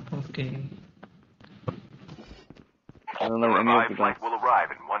the drop, okay. I don't like any of the Revived guns. flight will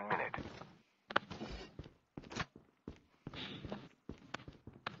arrive in 1 minute.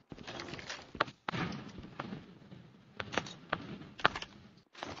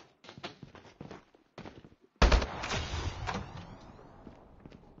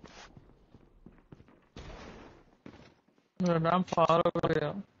 We're damn far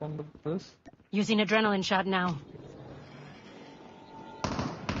away from this. Using adrenaline shot now.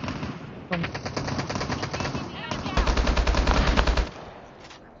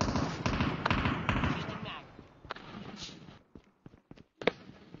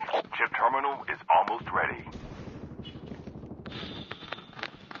 Chip terminal is almost ready.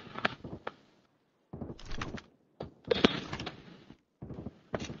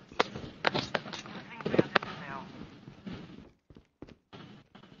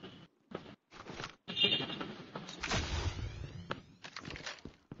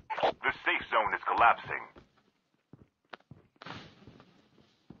 The safe zone is collapsing.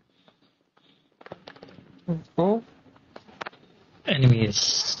 Let's go.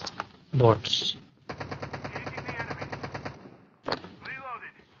 Enemies. Bots.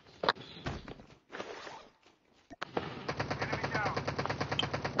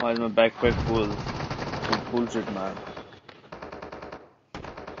 Why is my backpack full? Some bullshit, man.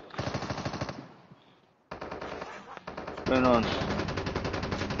 What's going on?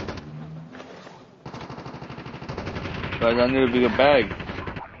 Guys, I need a bigger bag.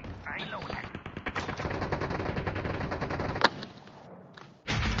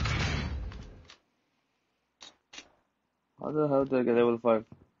 How the hell did I get level 5?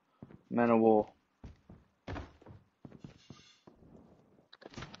 Man of war.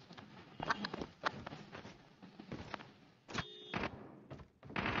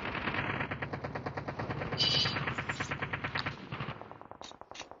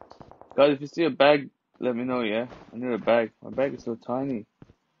 Guys, if you see a bag, let me know, yeah? I need a bag. My bag is so tiny.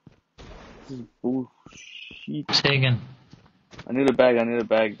 This is bullshit. Say again. I need a bag, I need a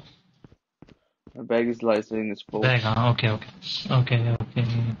bag. My bag is like sitting in this bowl. Bag, huh? Okay.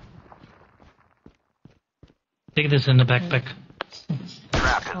 Take this in the backpack.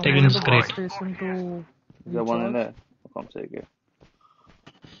 Take it in this crate. Station to Is there one in there? I'll come take it.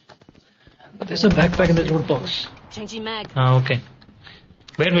 There's a backpack in the loot box. Changing mag. Okay.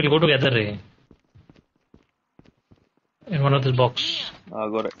 Where we'll go together, eh? In one of this box. I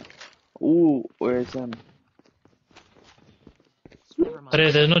got it. Ooh, OSM.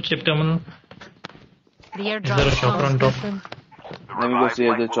 Arey, there's no chip terminal. The Is airdrop there a chopper on top? station. The Let me go revived see if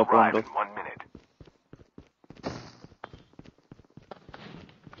flight there's will chopper on arrive in top. 1 minute.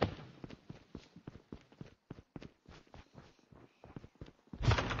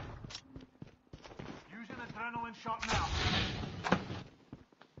 Using adrenaline shot now.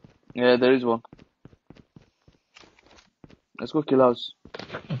 Yeah, there is one. Let's go kill house.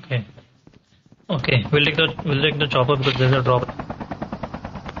 Okay. Okay, we'll take the chopper because there's a drop.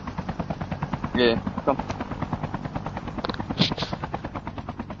 Yeah, come.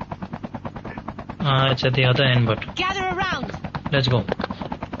 It's at the other end, but Gather around. let's go.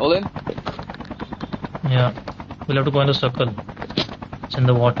 All in? Yeah, we'll have to go in the circle. It's in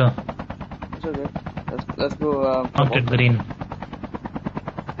the water. It's okay. Let's go. Marked it green.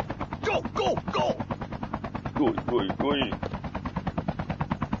 Go.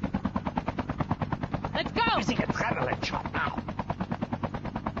 Let's go. Using adrenaline shot now.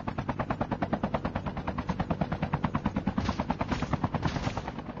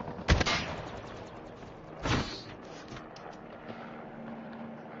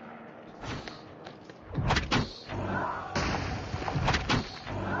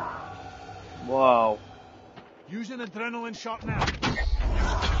 Wow. Using adrenaline shot now.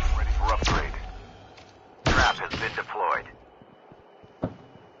 Ready for upgrade. Trap has been deployed.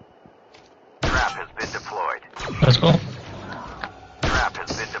 Let's go. Trap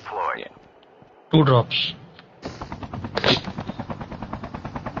has been deployed. Yeah. 2 drops.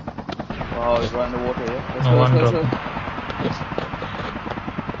 Wow, it's right in the water, yeah? Let's No, go, one let's drop.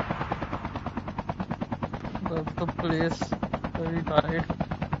 go. That's the place. very tired.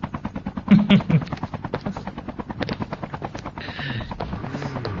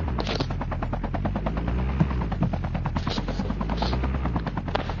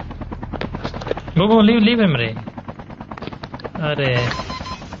 Go, leave him, Ray. Arey.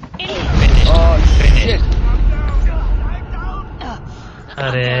 Oh shit!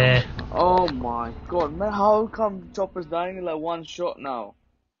 Arey. Oh my god, man, how come Chopper's dying in like one shot now?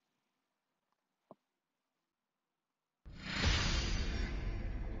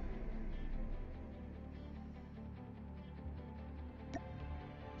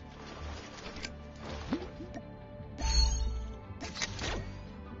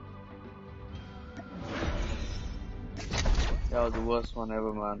 That was the worst one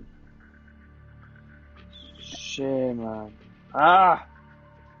ever, man. Shit, man. Ah!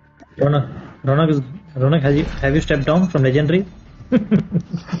 Ronak, have you stepped down from legendary?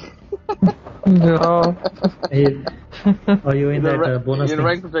 Yeah. Are you in that bonus in thing?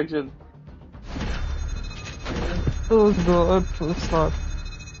 rank protection. Oh god, it's hard.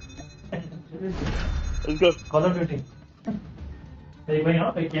 Let's go. Call of Duty. Are you going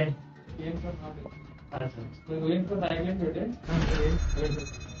out? I can. We're going for island today.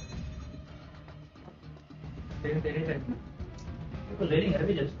 It was raining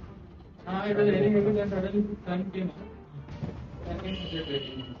heavy just. It was raining heavy, then suddenly sun came out.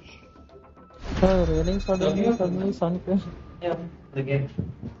 Raining suddenly sun came. Yeah, the game.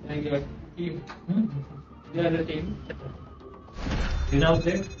 And your team. You are the team. You know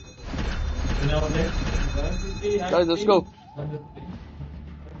play? Guys, let's go.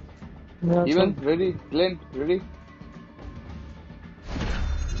 Yeah, Even, ready? Glenn, ready?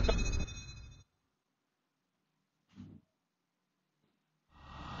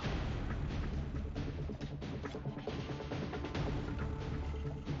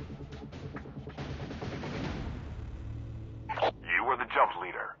 You were the jump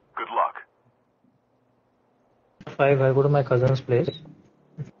leader. Good luck. 5, I go to my cousin's place.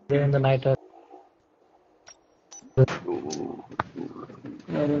 There in the night.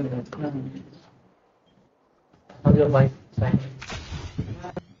 How's your bike? Fine.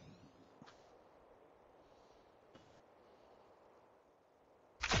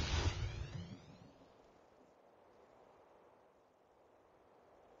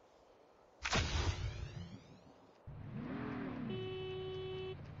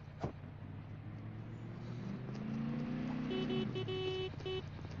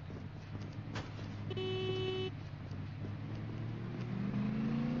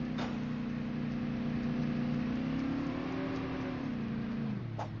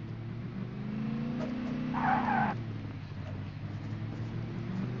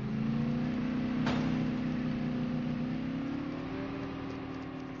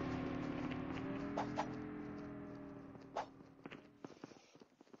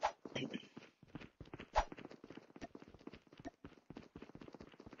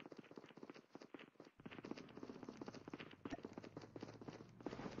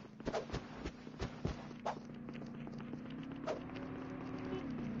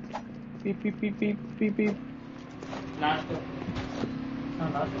 Beep, beep, beep, beep, beep, beep. last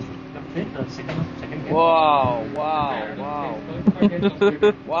Second game. Wow, wow.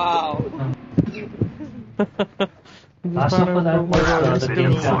 Last one for that was the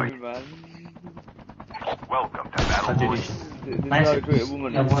game Wow, man. Welcome to Battle Royale. This is Nice. how to create a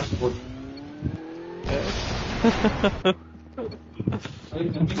woman. Yeah, watch both.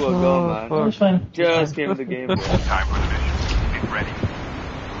 Poor girl, man. It was fine. Just came to the game, bro. Time for the mission. Get ready.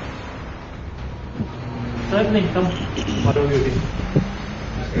 Struggling, come. What are you doing?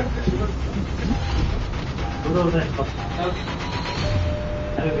 Ludo, then come. I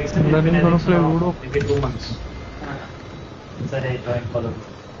have recently Then been you're gonna having play some- Ludo? Maybe 2 months. Since I joined Call of Duty.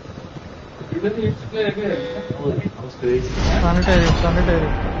 You don't need to play again. I was crazy. Sanitary.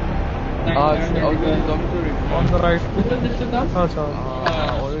 I was in the dormitory. On the right.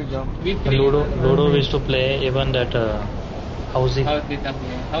 Already jumped. Ludo we used to play even that housing. How's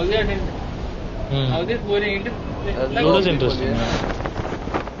it boring? Ludo's interesting.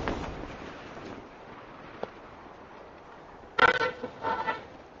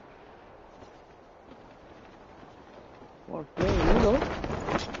 What, playing Ludo?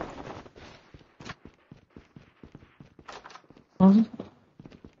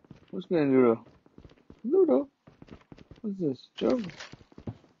 Who's playing Ludo? Ludo? What's this? Joe?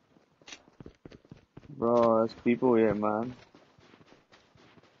 Bro, there's people here, man.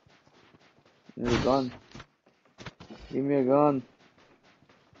 Give me a gun. Give me a gun.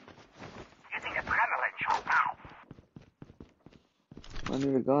 Hitting adrenaline shot now. I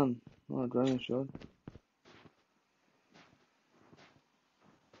need a gun. Oh, adrenaline shot.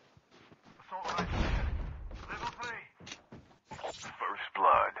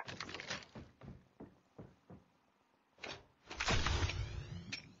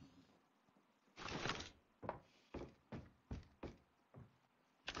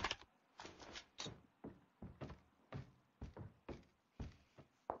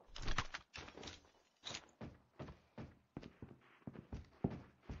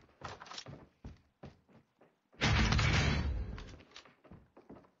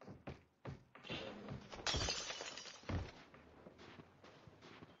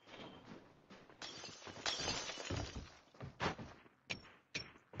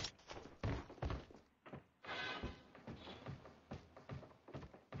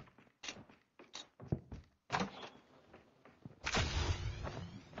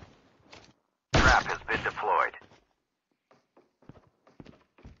 deployed.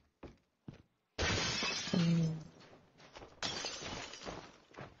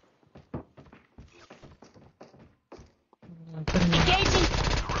 Engaging.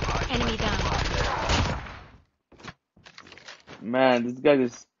 Enemy down. Man, this guy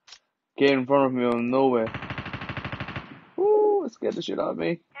just came in front of me out of nowhere. Ooh, it scared the shit out of me.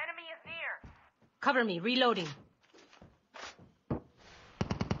 Enemy is near. Cover me. Reloading.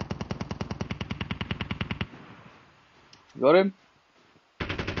 Got him?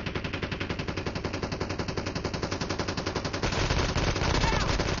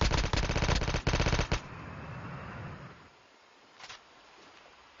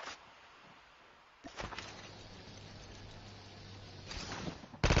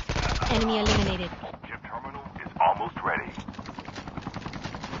 Enemy eliminated. Chip terminal is almost ready.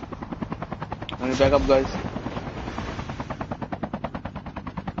 Let me back up, guys.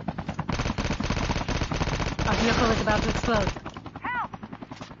 Our vehicle is about to explode.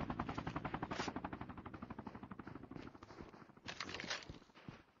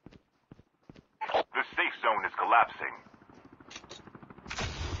 The safe zone is collapsing.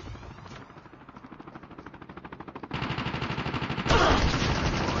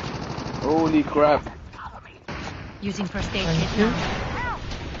 Holy crap. Using first aid Thank kit you. now.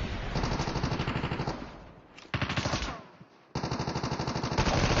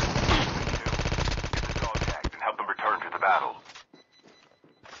 Get the dog tags and help them return to the battle.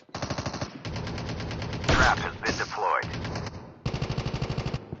 Trap has been deployed.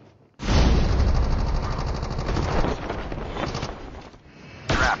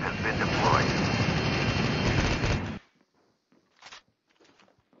 Trap has been deployed.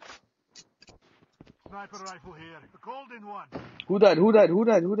 Sniper rifle here. The golden one. Who died? Who died? Who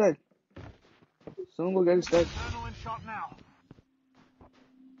died? Who died? Someone go get his tag. Adrenaline shot now.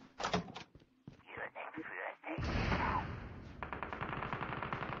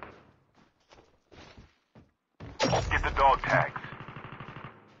 Get the dog tags.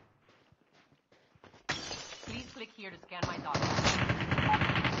 Please click here to scan my dog.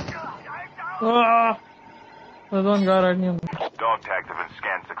 Ah! There's one guy right near me. Dog tags have been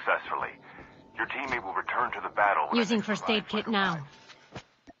scanned successfully. Your teammate will return to the battle. when Using the first next aid kit now. Enemy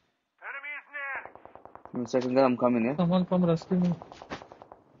is near. Give me a second, guys. I'm coming, yeah? Someone come rescue me.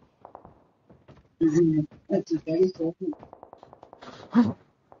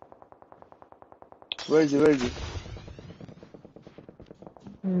 Where is he? Where is he?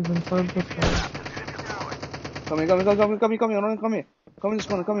 He's inside the car. Come here, come here, come here, come here, come here, come here. Come in this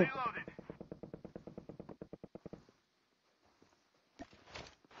corner, come here. Reloaded.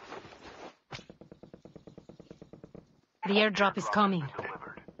 The airdrop is coming.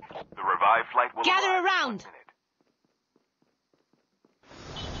 Delivered. The revived flight will Gather arrive in around. 1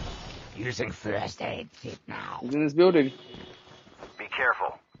 minute. Using first aid kit now. He's in this building. Be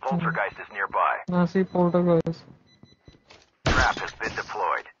careful. Poltergeist is nearby. I see poltergeist. Trap has been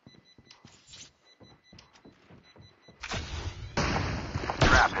deployed.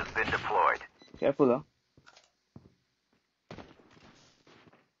 Trap has been deployed. Careful, huh?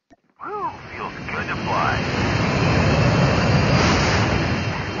 Whew, feels good to fly.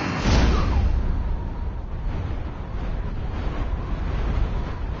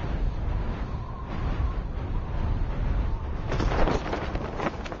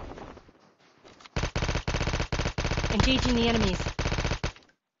 Engaging the enemies.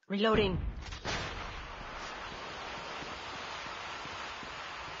 Reloading.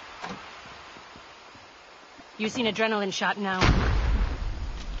 Using adrenaline shot now.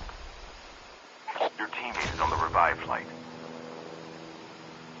 Your teammate is on the revived flight.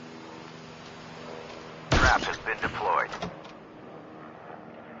 Trap has been deployed.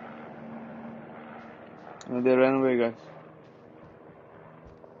 And they ran away, guys.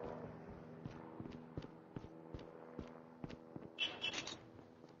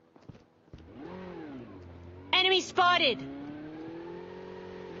 Enemy spotted!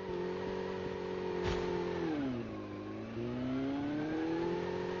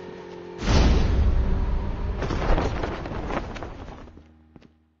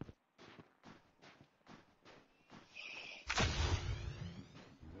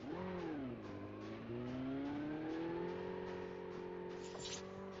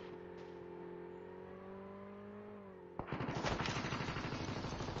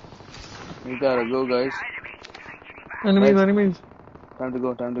 We gotta go, guys. Enemies, Right. enemies. Time to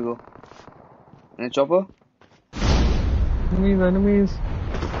go, time to go. Any chopper? Enemies, enemies.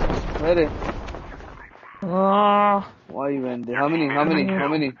 Where? Ah! Why you went there? How many? How many? How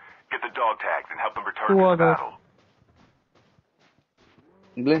many? Get the dog tags and help them return Who to are the there? battle.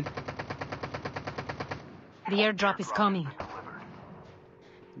 Glenn? The airdrop is coming.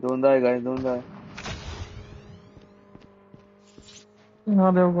 Don't die, guys. Don't die.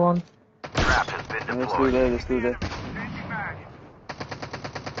 Now they're gone. Trap has been Let's do deployed. that. Let's do that. Changing mag.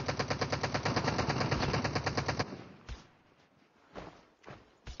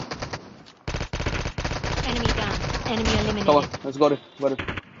 Enemy down. Enemy eliminated. Come on. Let's go. Got it.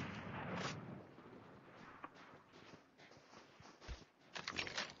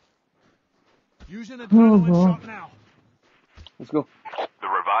 Using adrenaline shot now. Let's go. The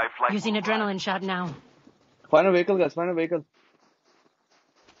revived flight Using will arrive. adrenaline shot now. Find a vehicle, guys. Find a vehicle.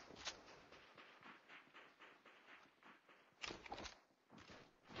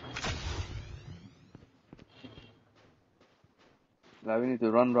 Now we need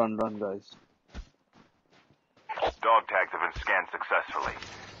to run, guys. Dog tags have been scanned successfully.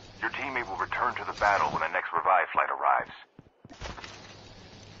 Your teammate will return to the battle when the next revive flight arrives.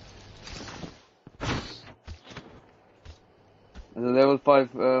 There's a level 5,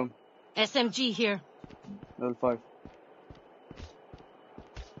 SMG here. level 5.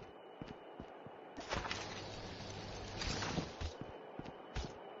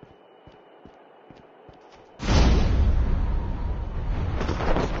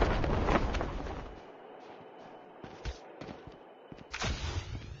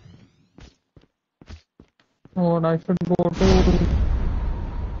 Oh, and I should go to. Your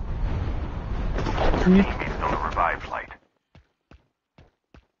teammate is on the revive flight.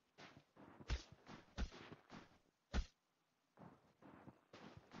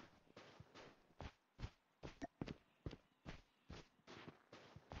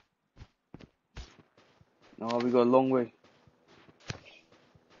 Oh, we got a long way.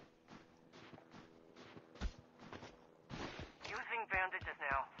 Using bandages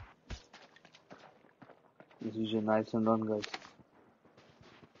now. This is your nice and run, guys.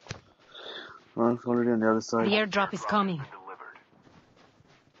 Run's already on the other The side. airdrop is coming. Delivered.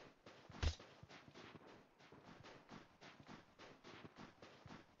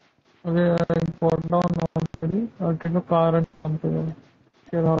 Okay, I got down already. I'll take a car and come to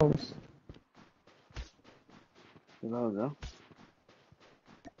your house. Hello,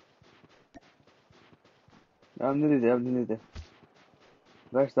 I'm nearly there.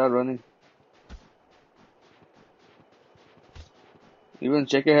 Guys, start running. Even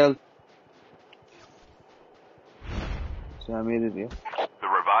check your health. So I made it, yeah. The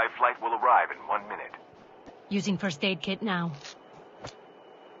revive flight will arrive in 1 minute. Using first aid kit now.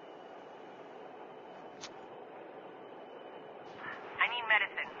 I need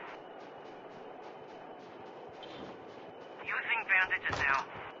medicine. Using bandages now.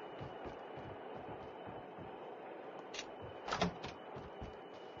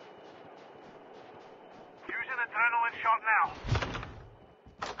 Using adrenaline shot now.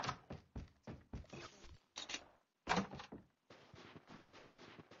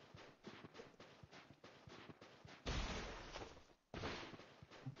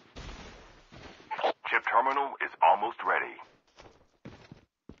 Chip terminal is almost ready.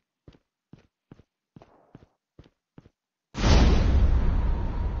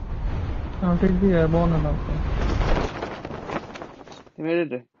 I'll take the airborne and after. He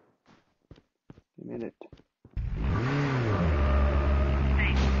made it. He made it.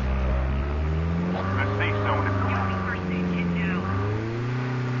 The safe zone is collapsed. First aid kit now.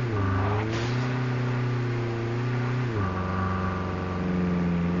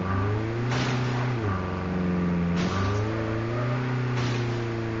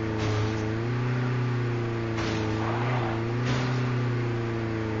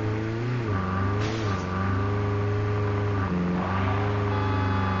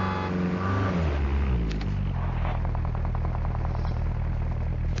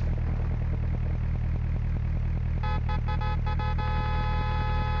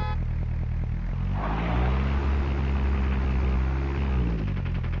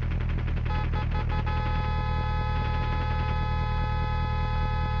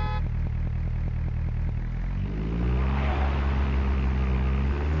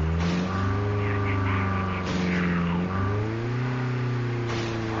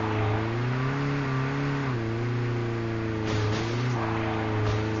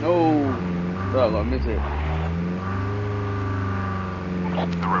 No! Dog, I missed it.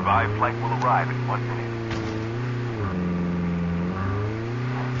 The revive flight will arrive in 1 minute.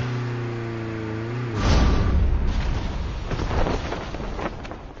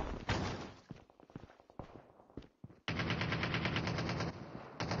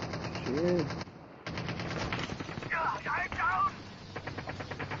 Shit.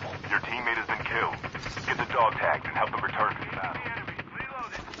 Your teammate has been killed. Get the dog tags and help them return to the battle. Enemy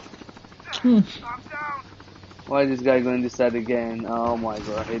reloaded. I'm down. Why is this guy going this side again? Oh my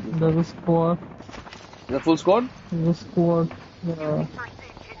god, I hate this There's guy. a squad. The full squad? There's a squad. Yeah. First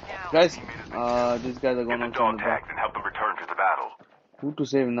aid kit now. Guys, these guys are Get going the on from dog the back. tags and help them return to the battle. Who to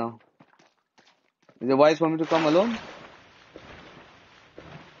save now? Is it wise for me to come alone?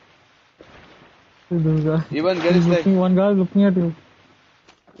 See this guy. Even get He's his leg. looking. One guy is looking at you.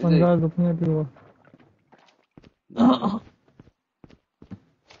 Is One he? guy is looking at you.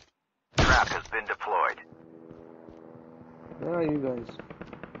 Trap has been deployed. Where are you guys?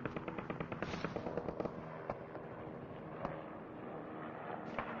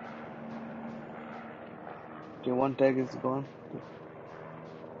 Okay, one tag is gone.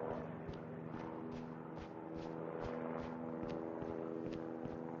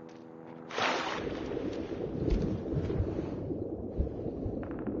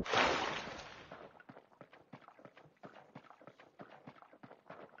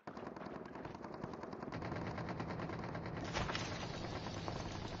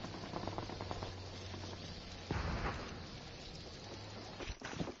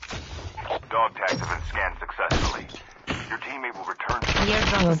 Dog tags have been scanned successfully. Your teammate will return to The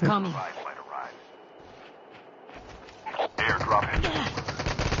airdrop is coming. Supplies might arrive. Airdrop in.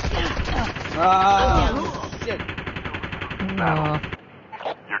 Ah! Shit! Battle.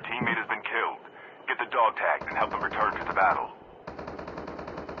 Your teammate has been killed. Get the dog tags and help them return to the battle.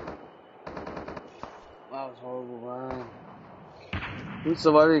 That was horrible, man. Who's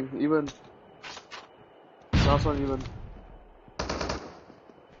surviving? Even. Last one, even.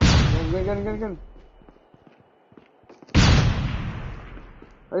 Get.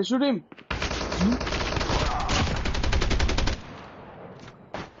 I shoot him.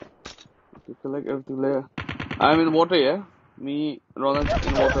 To collect everything there. I'm in water, yeah? Me, Roland,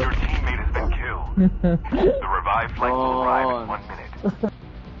 in water. Your teammate has been killed. The revived flight will arrive in 1 minute.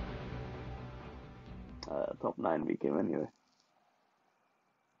 Top 9 we came anyway.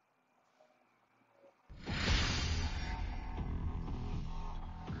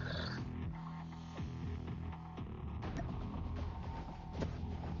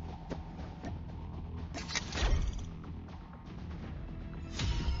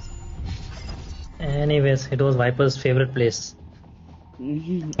 Anyways, it was Viper's favorite place. I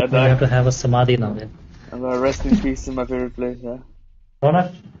We have to have a samadhi now. Then. I'm gonna rest in peace in my favorite place, yeah?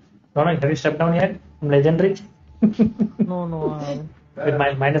 Ronak, have you stepped down yet from Legendary? No, I haven't. With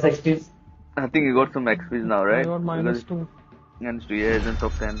my minus XPs? I think you got some XPs now, right? I got -2. Minus 2, yeah, it's in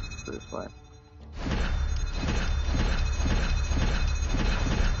top 10, so it's fine.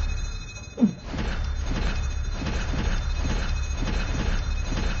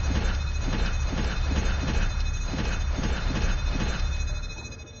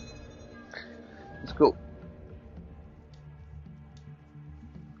 Let's go.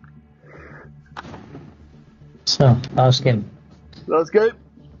 So, last game. Last game.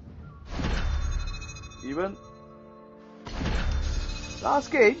 Even.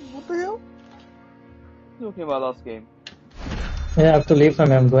 Last game? What the hell? Talking about last game. Yeah, I have to leave from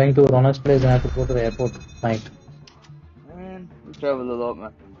here. I'm going to Ronak's place and I have to go to the airport tonight. Man, we travel a lot,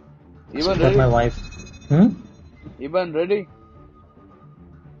 man. Even Support ready? my wife. Even ready?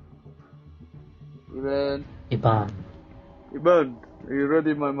 Even. Iban. Iban, are you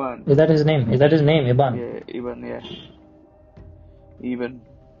ready, my man? Is that his name? Iban? Yeah, Iban, yeah. Even.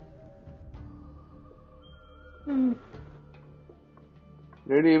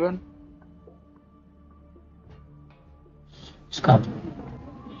 Ready, Iban? Just come.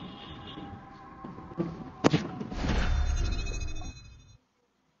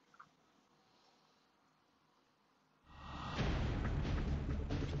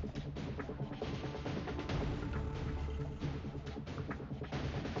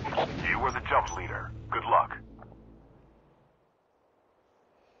 You were the jump leader. Good luck.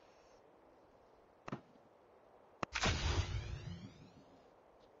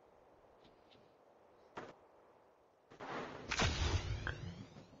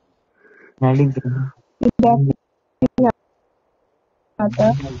 Yeah,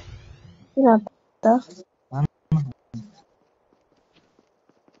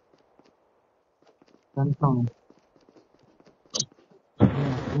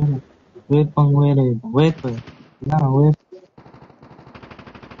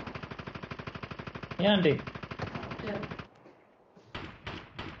 auntie. Yeah.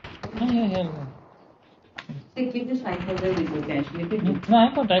 Keep this 5,000 with your cash. Let it be. No, I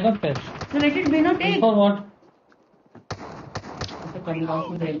got cash. So let it be, no take. For what? So coming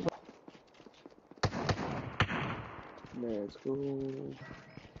out to the airport. Let's go.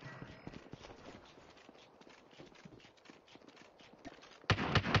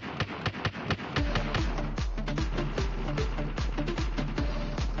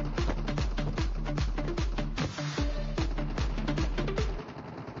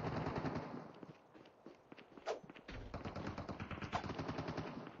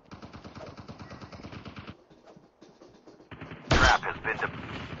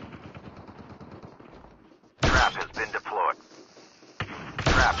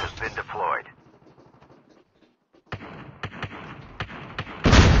 has been deployed.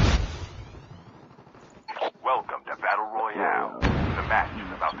 Welcome to Battle Royale. The match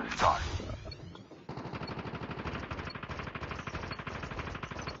is about to start.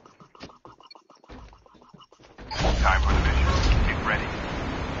 Time for the mission. Get ready.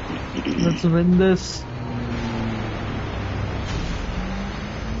 Let's win this.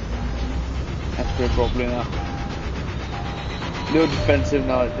 Let's play properly now. Little defensive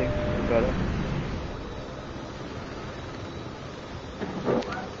now, I think. Better.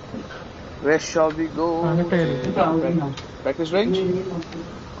 Where shall we go? Practice range?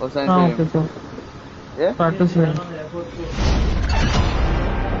 Or sanitarium? Okay, sir. Yeah? Practice range. Let's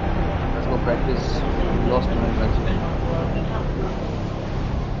go practice. Lost my match.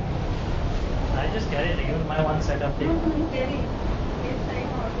 I just carried even my one setup thing.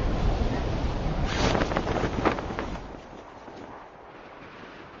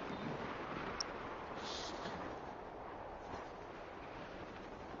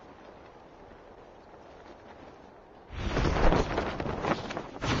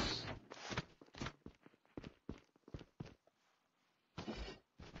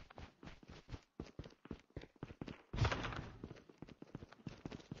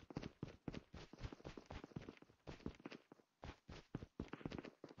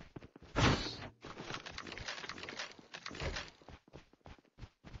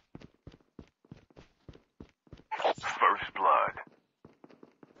 First blood.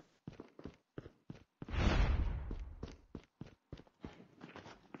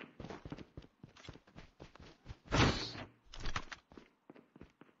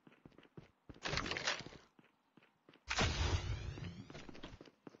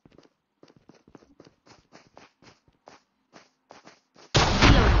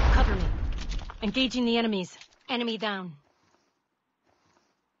 Reloading. Cover me. Engaging the enemies. Enemy down.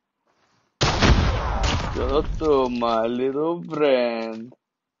 Toto, my little friend.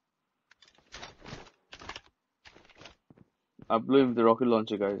 I blew him with the rocket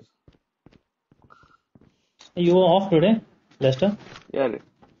launcher, guys. You were off today, Lester? Yeah,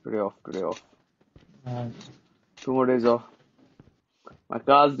 today off. Uh, 2 more days off. My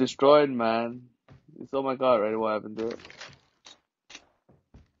car's destroyed, man. You saw my car, right? What happened to it?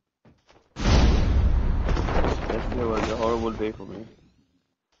 Yesterday was a horrible day for me.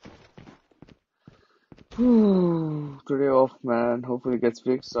 Today off, man. Hopefully it gets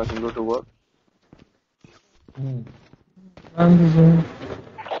fixed so I can go to work. The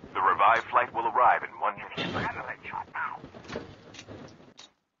revived flight will arrive in 1 minute. Adrenaline shot now.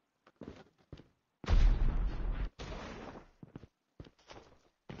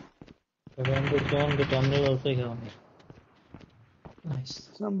 when the zone, the terminal also here. Nice.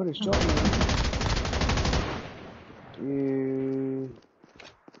 Somebody shot me.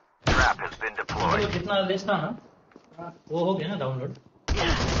 Trap has been deployed. कितना list था ना वो हो गया ना download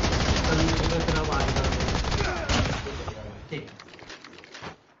ठीक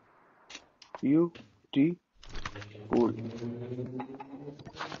Cool.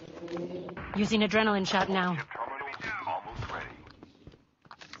 Using adrenaline shot now. Terminal almost ready.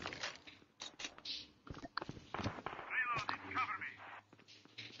 Reloading. Cover me.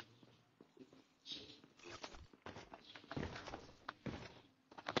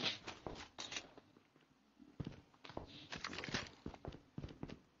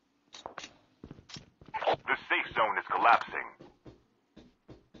 The safe zone is collapsing.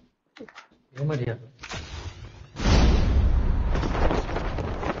 बढ़िया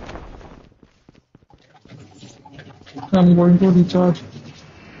I'm going to recharge.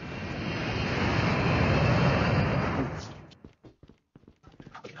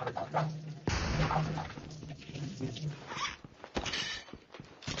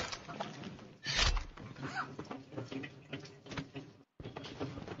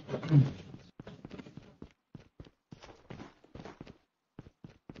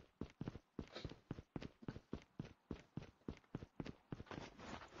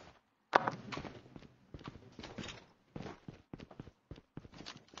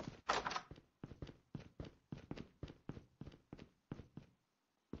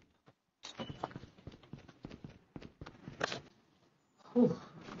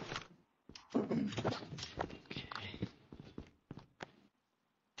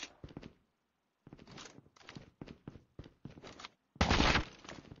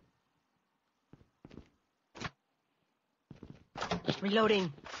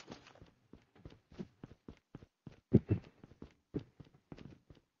 Reloading.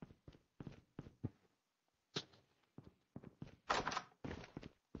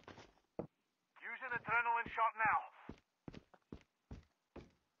 Using adrenaline shot now.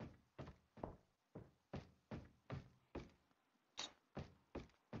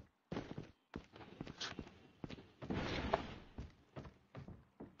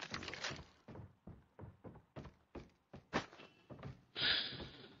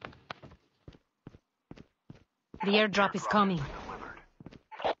 The airdrop is coming.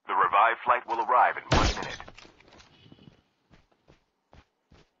 The revived flight will arrive in 1 minute.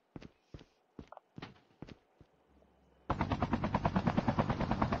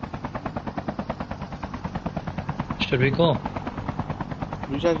 Should we go?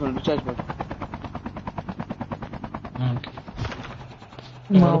 Recharge mode. Okay.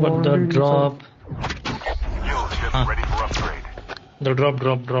 What about the drop? Fuel ship ready for upgrade. The drop.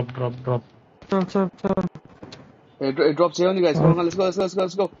 Chal. It drops here only, guys. Come on, let's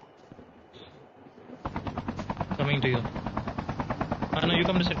go. Coming to you. No, you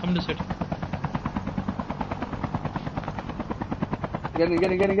come this side. Get in.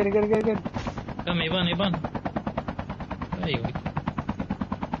 Come, Ivan. There you go.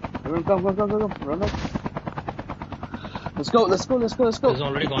 Everyone, come. Run up. Let's go. He's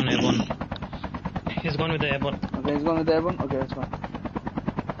already gone airborne. He's gone with the airborne. Okay, he's gone with the airborne. Okay, that's fine.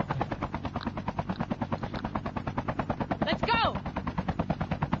 Let's go!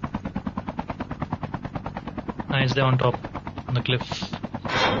 Nice, they're on top, on the cliff.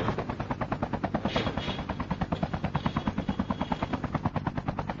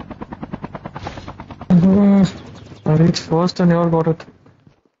 I reached first and you all got it.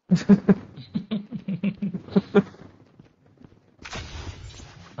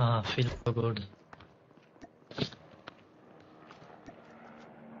 Feel so good.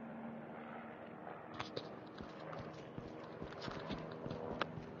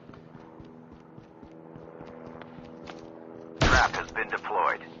 Trap has been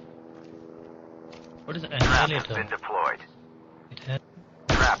deployed. What is the Trap has annihilator? been deployed. It has.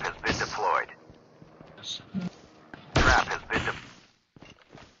 Trap has been deployed. Trap has been deployed.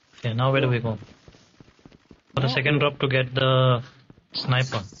 Okay, now where do we go? For the second drop to get the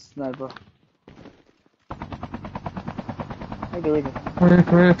sniper. Wait.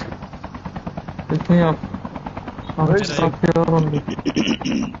 Wait. Pick me up. I'm stuck here only.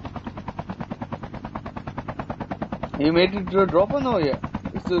 You made it to a drop or no? Yeah.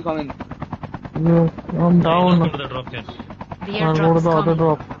 It's still coming. Yeah, I'm down. Go to the drop here. The I'll go airdrop to is the other coming.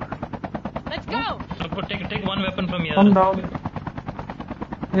 drop. Let's go! Look, take one weapon from here. I'm down.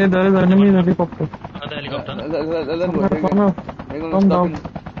 Hey, there is enemy helicopter. Another helicopter. Let them go. They're gonna I'm stop down. in.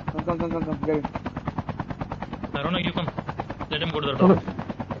 Come. Get it. I don't know, you come. Let him go to the drop.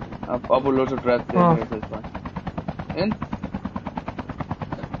 I'll put loads of traps there. So it's fine. In?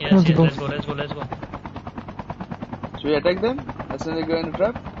 Yes, Let's go. let's go. Should we attack them as soon as they go in the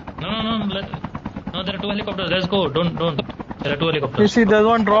trap? No, there are two helicopters. Let's go. Don't. There are two You helicopters. see, there's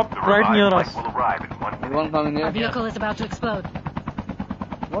one drop The right near revived us. flight will arrive in 1 minute. One coming Our here. vehicle is about to explode.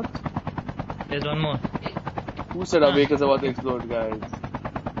 What? There's one more. Who said our vehicle's about to explode, guys?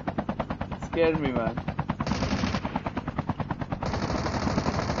 Scared me, man.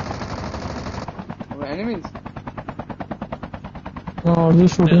 Oh, enemies? No, I'm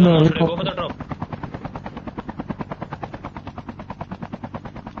just shooting the Should I go for helicopter. the drop?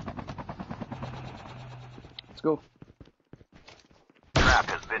 Let's go. Trap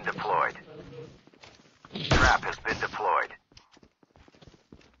has been deployed.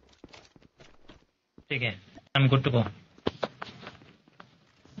 Okay, I'm good to go.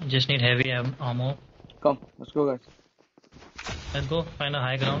 Just need heavy ammo. Come, let's go, guys. Let's go find a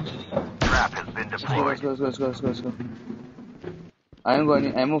high ground. Trap has been deployed. Let's go. I haven't got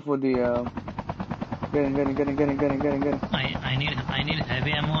any ammo for the. Get in. I need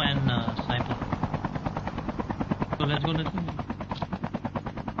heavy ammo and sniper. So let's go.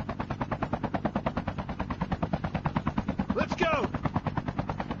 Let's go!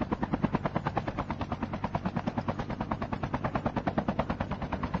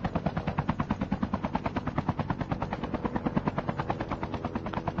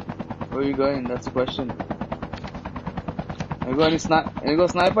 Where are you going? That's the question. You got any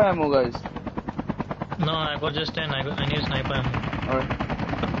sniper ammo, guys? No, I got just 10. I need sniper ammo. Alright.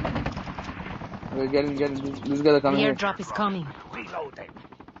 Okay, get in. These guys are The coming here. airdrop is coming. Reloading.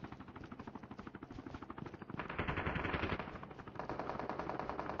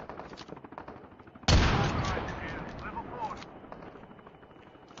 Level 4.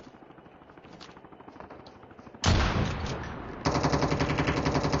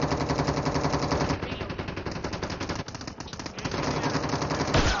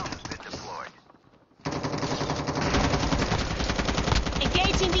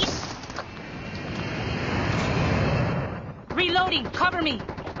 Engaging the... Reloading! Cover me!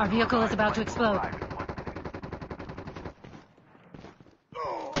 Our vehicle is about to explode.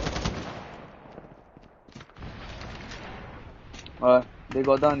 They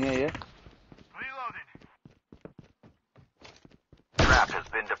got down here, yeah? Reloading. Trap has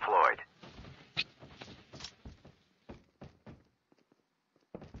been deployed.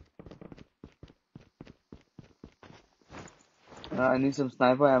 I need some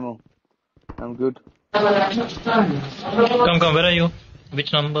sniper ammo. I'm good. Come, where are you?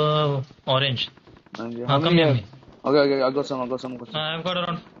 Which number? Orange. Okay. Come many near have? me. Okay, I got some. I've got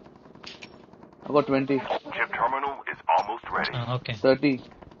around. I got 20. Chip terminal is almost ready. Okay. 30.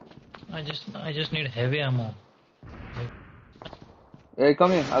 I just need heavy ammo. Hey,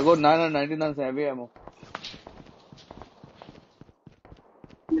 come here. I got 999 heavy ammo.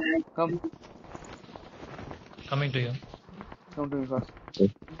 Come. Coming to you. Come to me fast.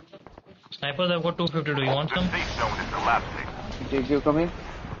 Snipers, I've got 250. Do you want The some? safe zone is collapsing. Take you. Come here.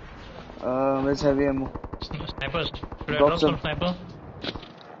 Where's heavy ammo? Snipers. Should I Drop drop some. some sniper?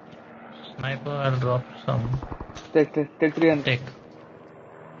 Sniper, I'll drop some. Take 300. Take.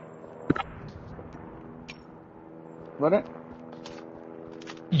 Got it?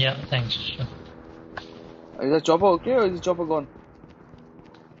 Yeah, thanks. Sure. Is the chopper okay or is the chopper gone?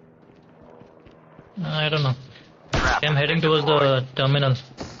 I don't know. I'm heading towards the terminal.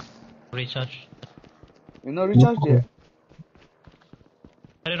 Recharge. You know recharged yet?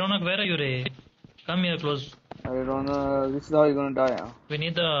 Hey, Ronak, where are you, Ray? Come here close. This is how you're gonna die. Huh? We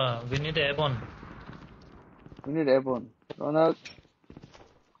need the airborne. We need airborne. Ronak.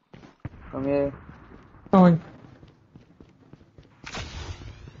 Come here. Coming.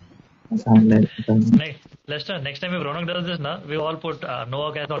 Lester, next time if Ronak does this, we all put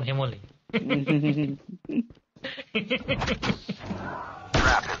Nova gas on him only.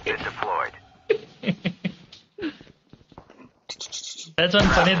 Trap has been deployed. That's one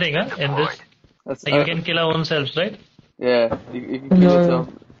funny thing, in this. You can kill our own selves, right? Yeah, you can kill yourself.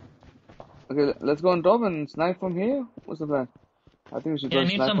 Okay, let's go on top and snipe from here. What's the plan? I think we should go I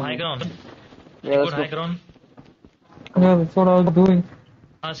need snipe some from high here. ground. Yeah, let's Good go. high ground. Yeah, that's what I was doing.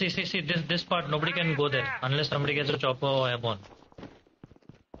 See, this part, nobody can go there unless somebody gets a chopper or airborne.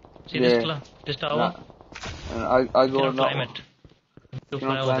 See Yeah. this tower? And I You go cannot now. climb it. You fly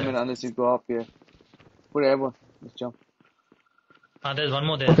cannot over climb there. it unless you go up here. Put airborne. Let's jump. There's one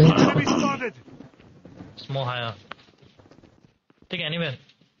more there. Enemy spotted. It's more higher. Take anywhere.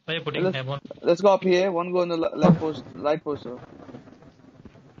 Where are you putting airborne? Let's go up here. One go on the left post, light post. So.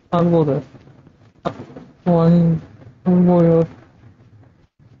 I'll go there. One go here.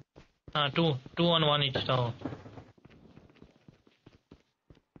 Two on one each tower.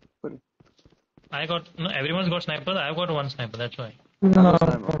 Put it. Everyone's got sniper. I've got one sniper. That's why. No,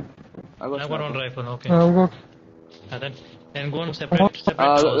 I've got one rifle. Okay. I've got. Then go on separate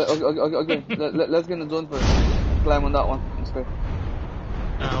towers. Okay. Let's get in the zone first. Climb on that one instead.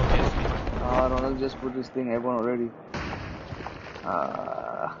 Okay. Ronald just put this thing airborne already.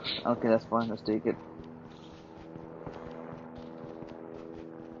 Okay, that's fine. Let's take it.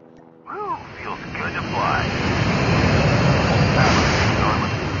 Whew, feels good to fly.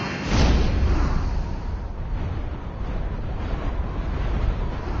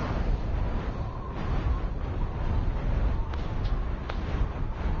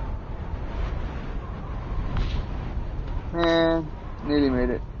 Nearly made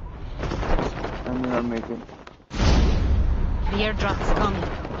it. I may not make it. The airdrop is coming.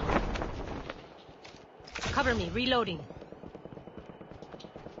 Cover me, reloading.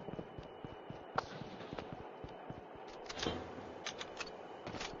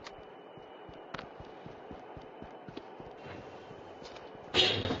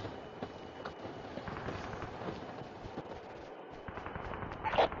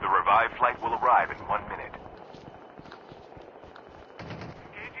 The revived flight will arrive in 1 minute.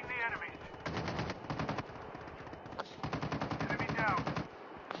 Engaging the enemies. Enemy down.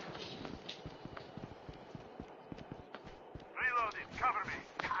 Reloading. Cover me.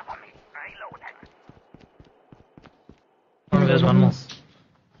 Reloading. There's one more.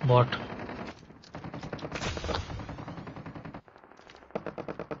 Bot.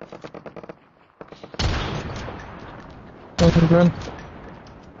 Glenn.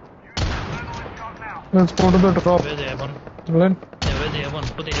 Let's go to the drop. Where's the airborne? Glenn. Yeah, where's the airborne?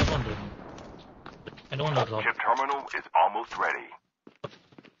 Put the airborne there. I don't want to drop. Chip terminal is almost ready.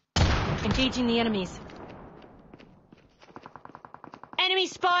 Engaging the enemies. Enemy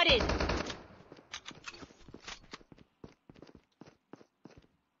spotted!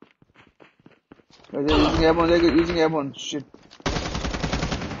 They're using airborne. They're using airborne. Shit.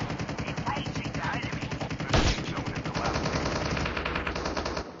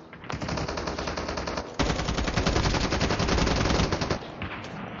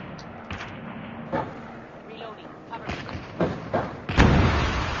 Reloading. Cover me.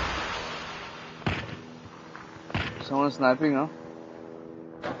 Someone's sniping, huh?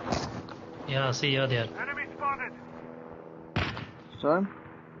 Yeah, see, you're there. Enemy spotted. Sorry?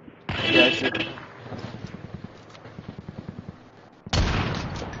 Yeah, I see.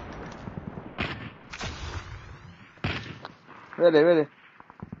 Where?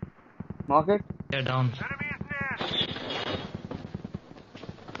 Market? Yeah, down. Enemy is near.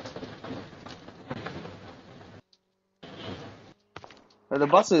 Where the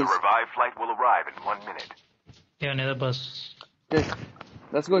bus The is? revived flight will arrive in 1 minute. Yeah, near the bus. Okay.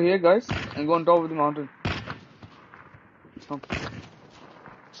 Let's go here, guys, and go on top of the mountain. Come.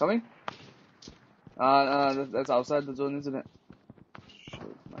 Coming? That's outside the zone, isn't it?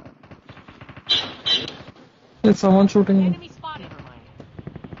 Shit, man. There's someone shooting me. Enemy spotted.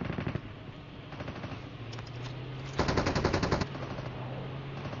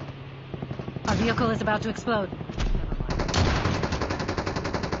 Our vehicle is about to explode.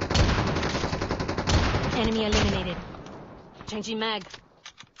 Enemy eliminated. Changing mag.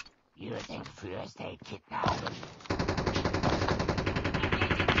 Using first aid kit now.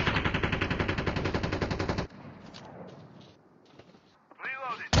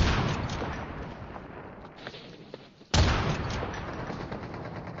 Reloaded.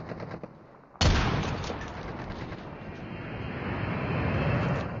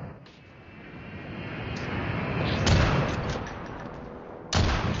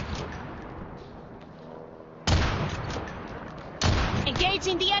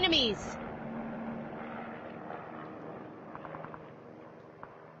 Engaging the enemies.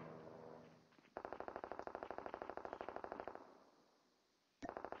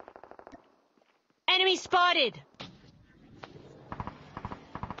 Enemy spotted.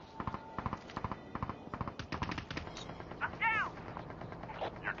 I'm down.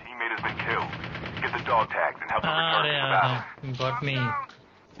 Your teammate has been killed. Get the dog tags and help them Ah, return to the battle. yeah, got me.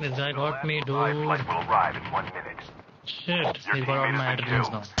 This guy got me, Revived dude. flight will arrive in 1 minute. Shit, Your he got all teammate my has been adrenals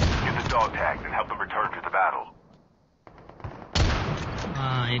killed. now. Get the dog tags and help them return to the battle.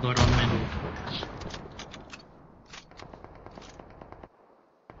 Ah, he got all my loot.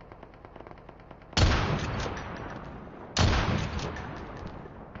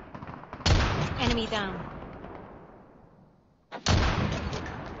 Enemy down.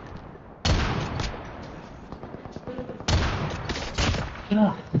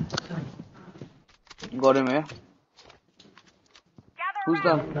 Got him, eh? Gather Who's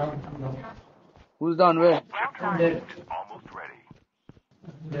around. down? Who's down where? Chip terminal almost ready.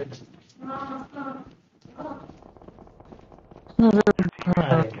 Your teammate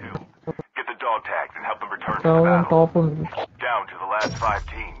has been killed. Get the dog tags and help them return to the Down on battle. top of me. Down to the last 5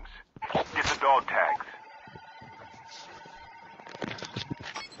 teams. Get the dog tags.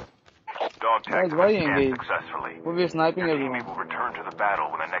 Dog Guys, tags why are have you been scanned engaged? successfully. Well, we're sniping Your everyone. teammate will return to the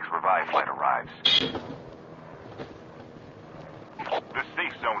battle when the next revive flight arrives. The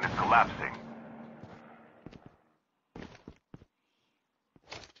safe zone is collapsing.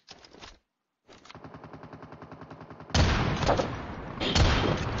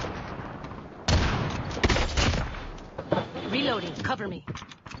 Reloading. Cover me.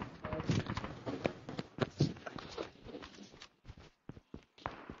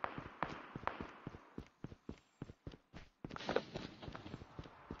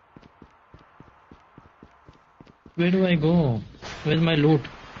 Where do I go? Where's my loot?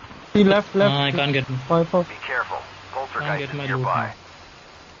 He left. Ah, I can't get. Wipe up. Be careful. Can't Poltergeist get is my loot nearby. now.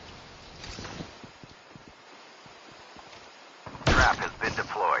 Trap has been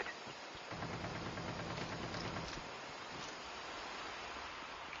deployed.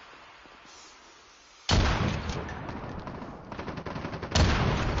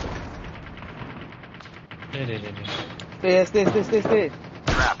 Stay.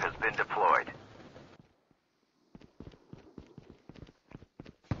 Trap has been deployed.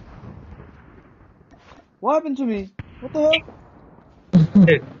 What happened to me? What the hell?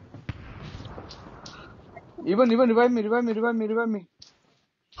 Even revive me.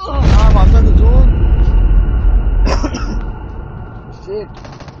 I'm outside the zone. Shit.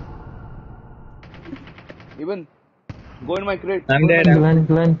 Even go in my crate. I'm dead.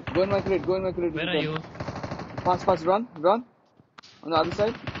 Glenn. Go in my crate. Where are you? Fast, run. On the other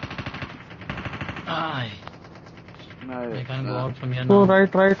side. Ah, I can't go out from here Go now.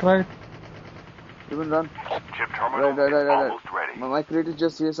 right. Even run. Chip terminal is Right. almost ready. My crate is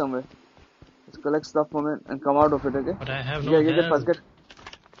just here somewhere. Let's collect stuff from it and come out of it, okay? But I have no Get health. fast, get.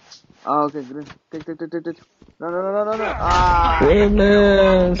 Ah, okay, green. Take. Run. Ah!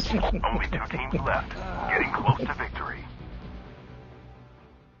 Goodness. Only 2 teams left. Getting close to victory.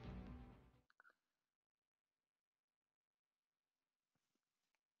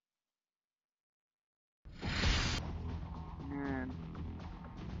 Man.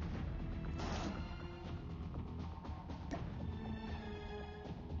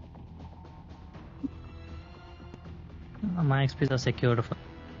 My XPs are secured.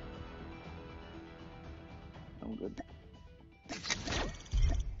 I'm good.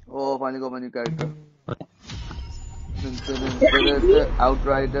 Oh, finally got my new character. Predator,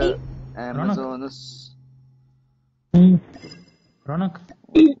 Outrider, Amazoness. Ronak,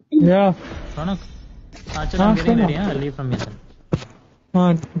 Yeah. Ronak. Chal, I'm getting ready. I'll leave from here.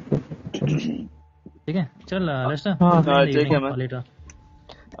 हाँ ठीक है चल Lester. हाँ Alright, take care, man. Later.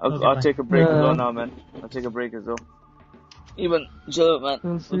 I'll take a break as well now, man. I'll take a break as well. Even chill, man.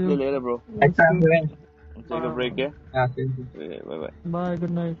 We'll We'll see play you. later, bro. Next time, Glenn. Take a break, yeah? Yeah, thank you. Yeah, bye-bye. Bye,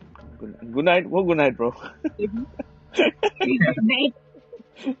 good night. Good night. What good night, bro? Good night.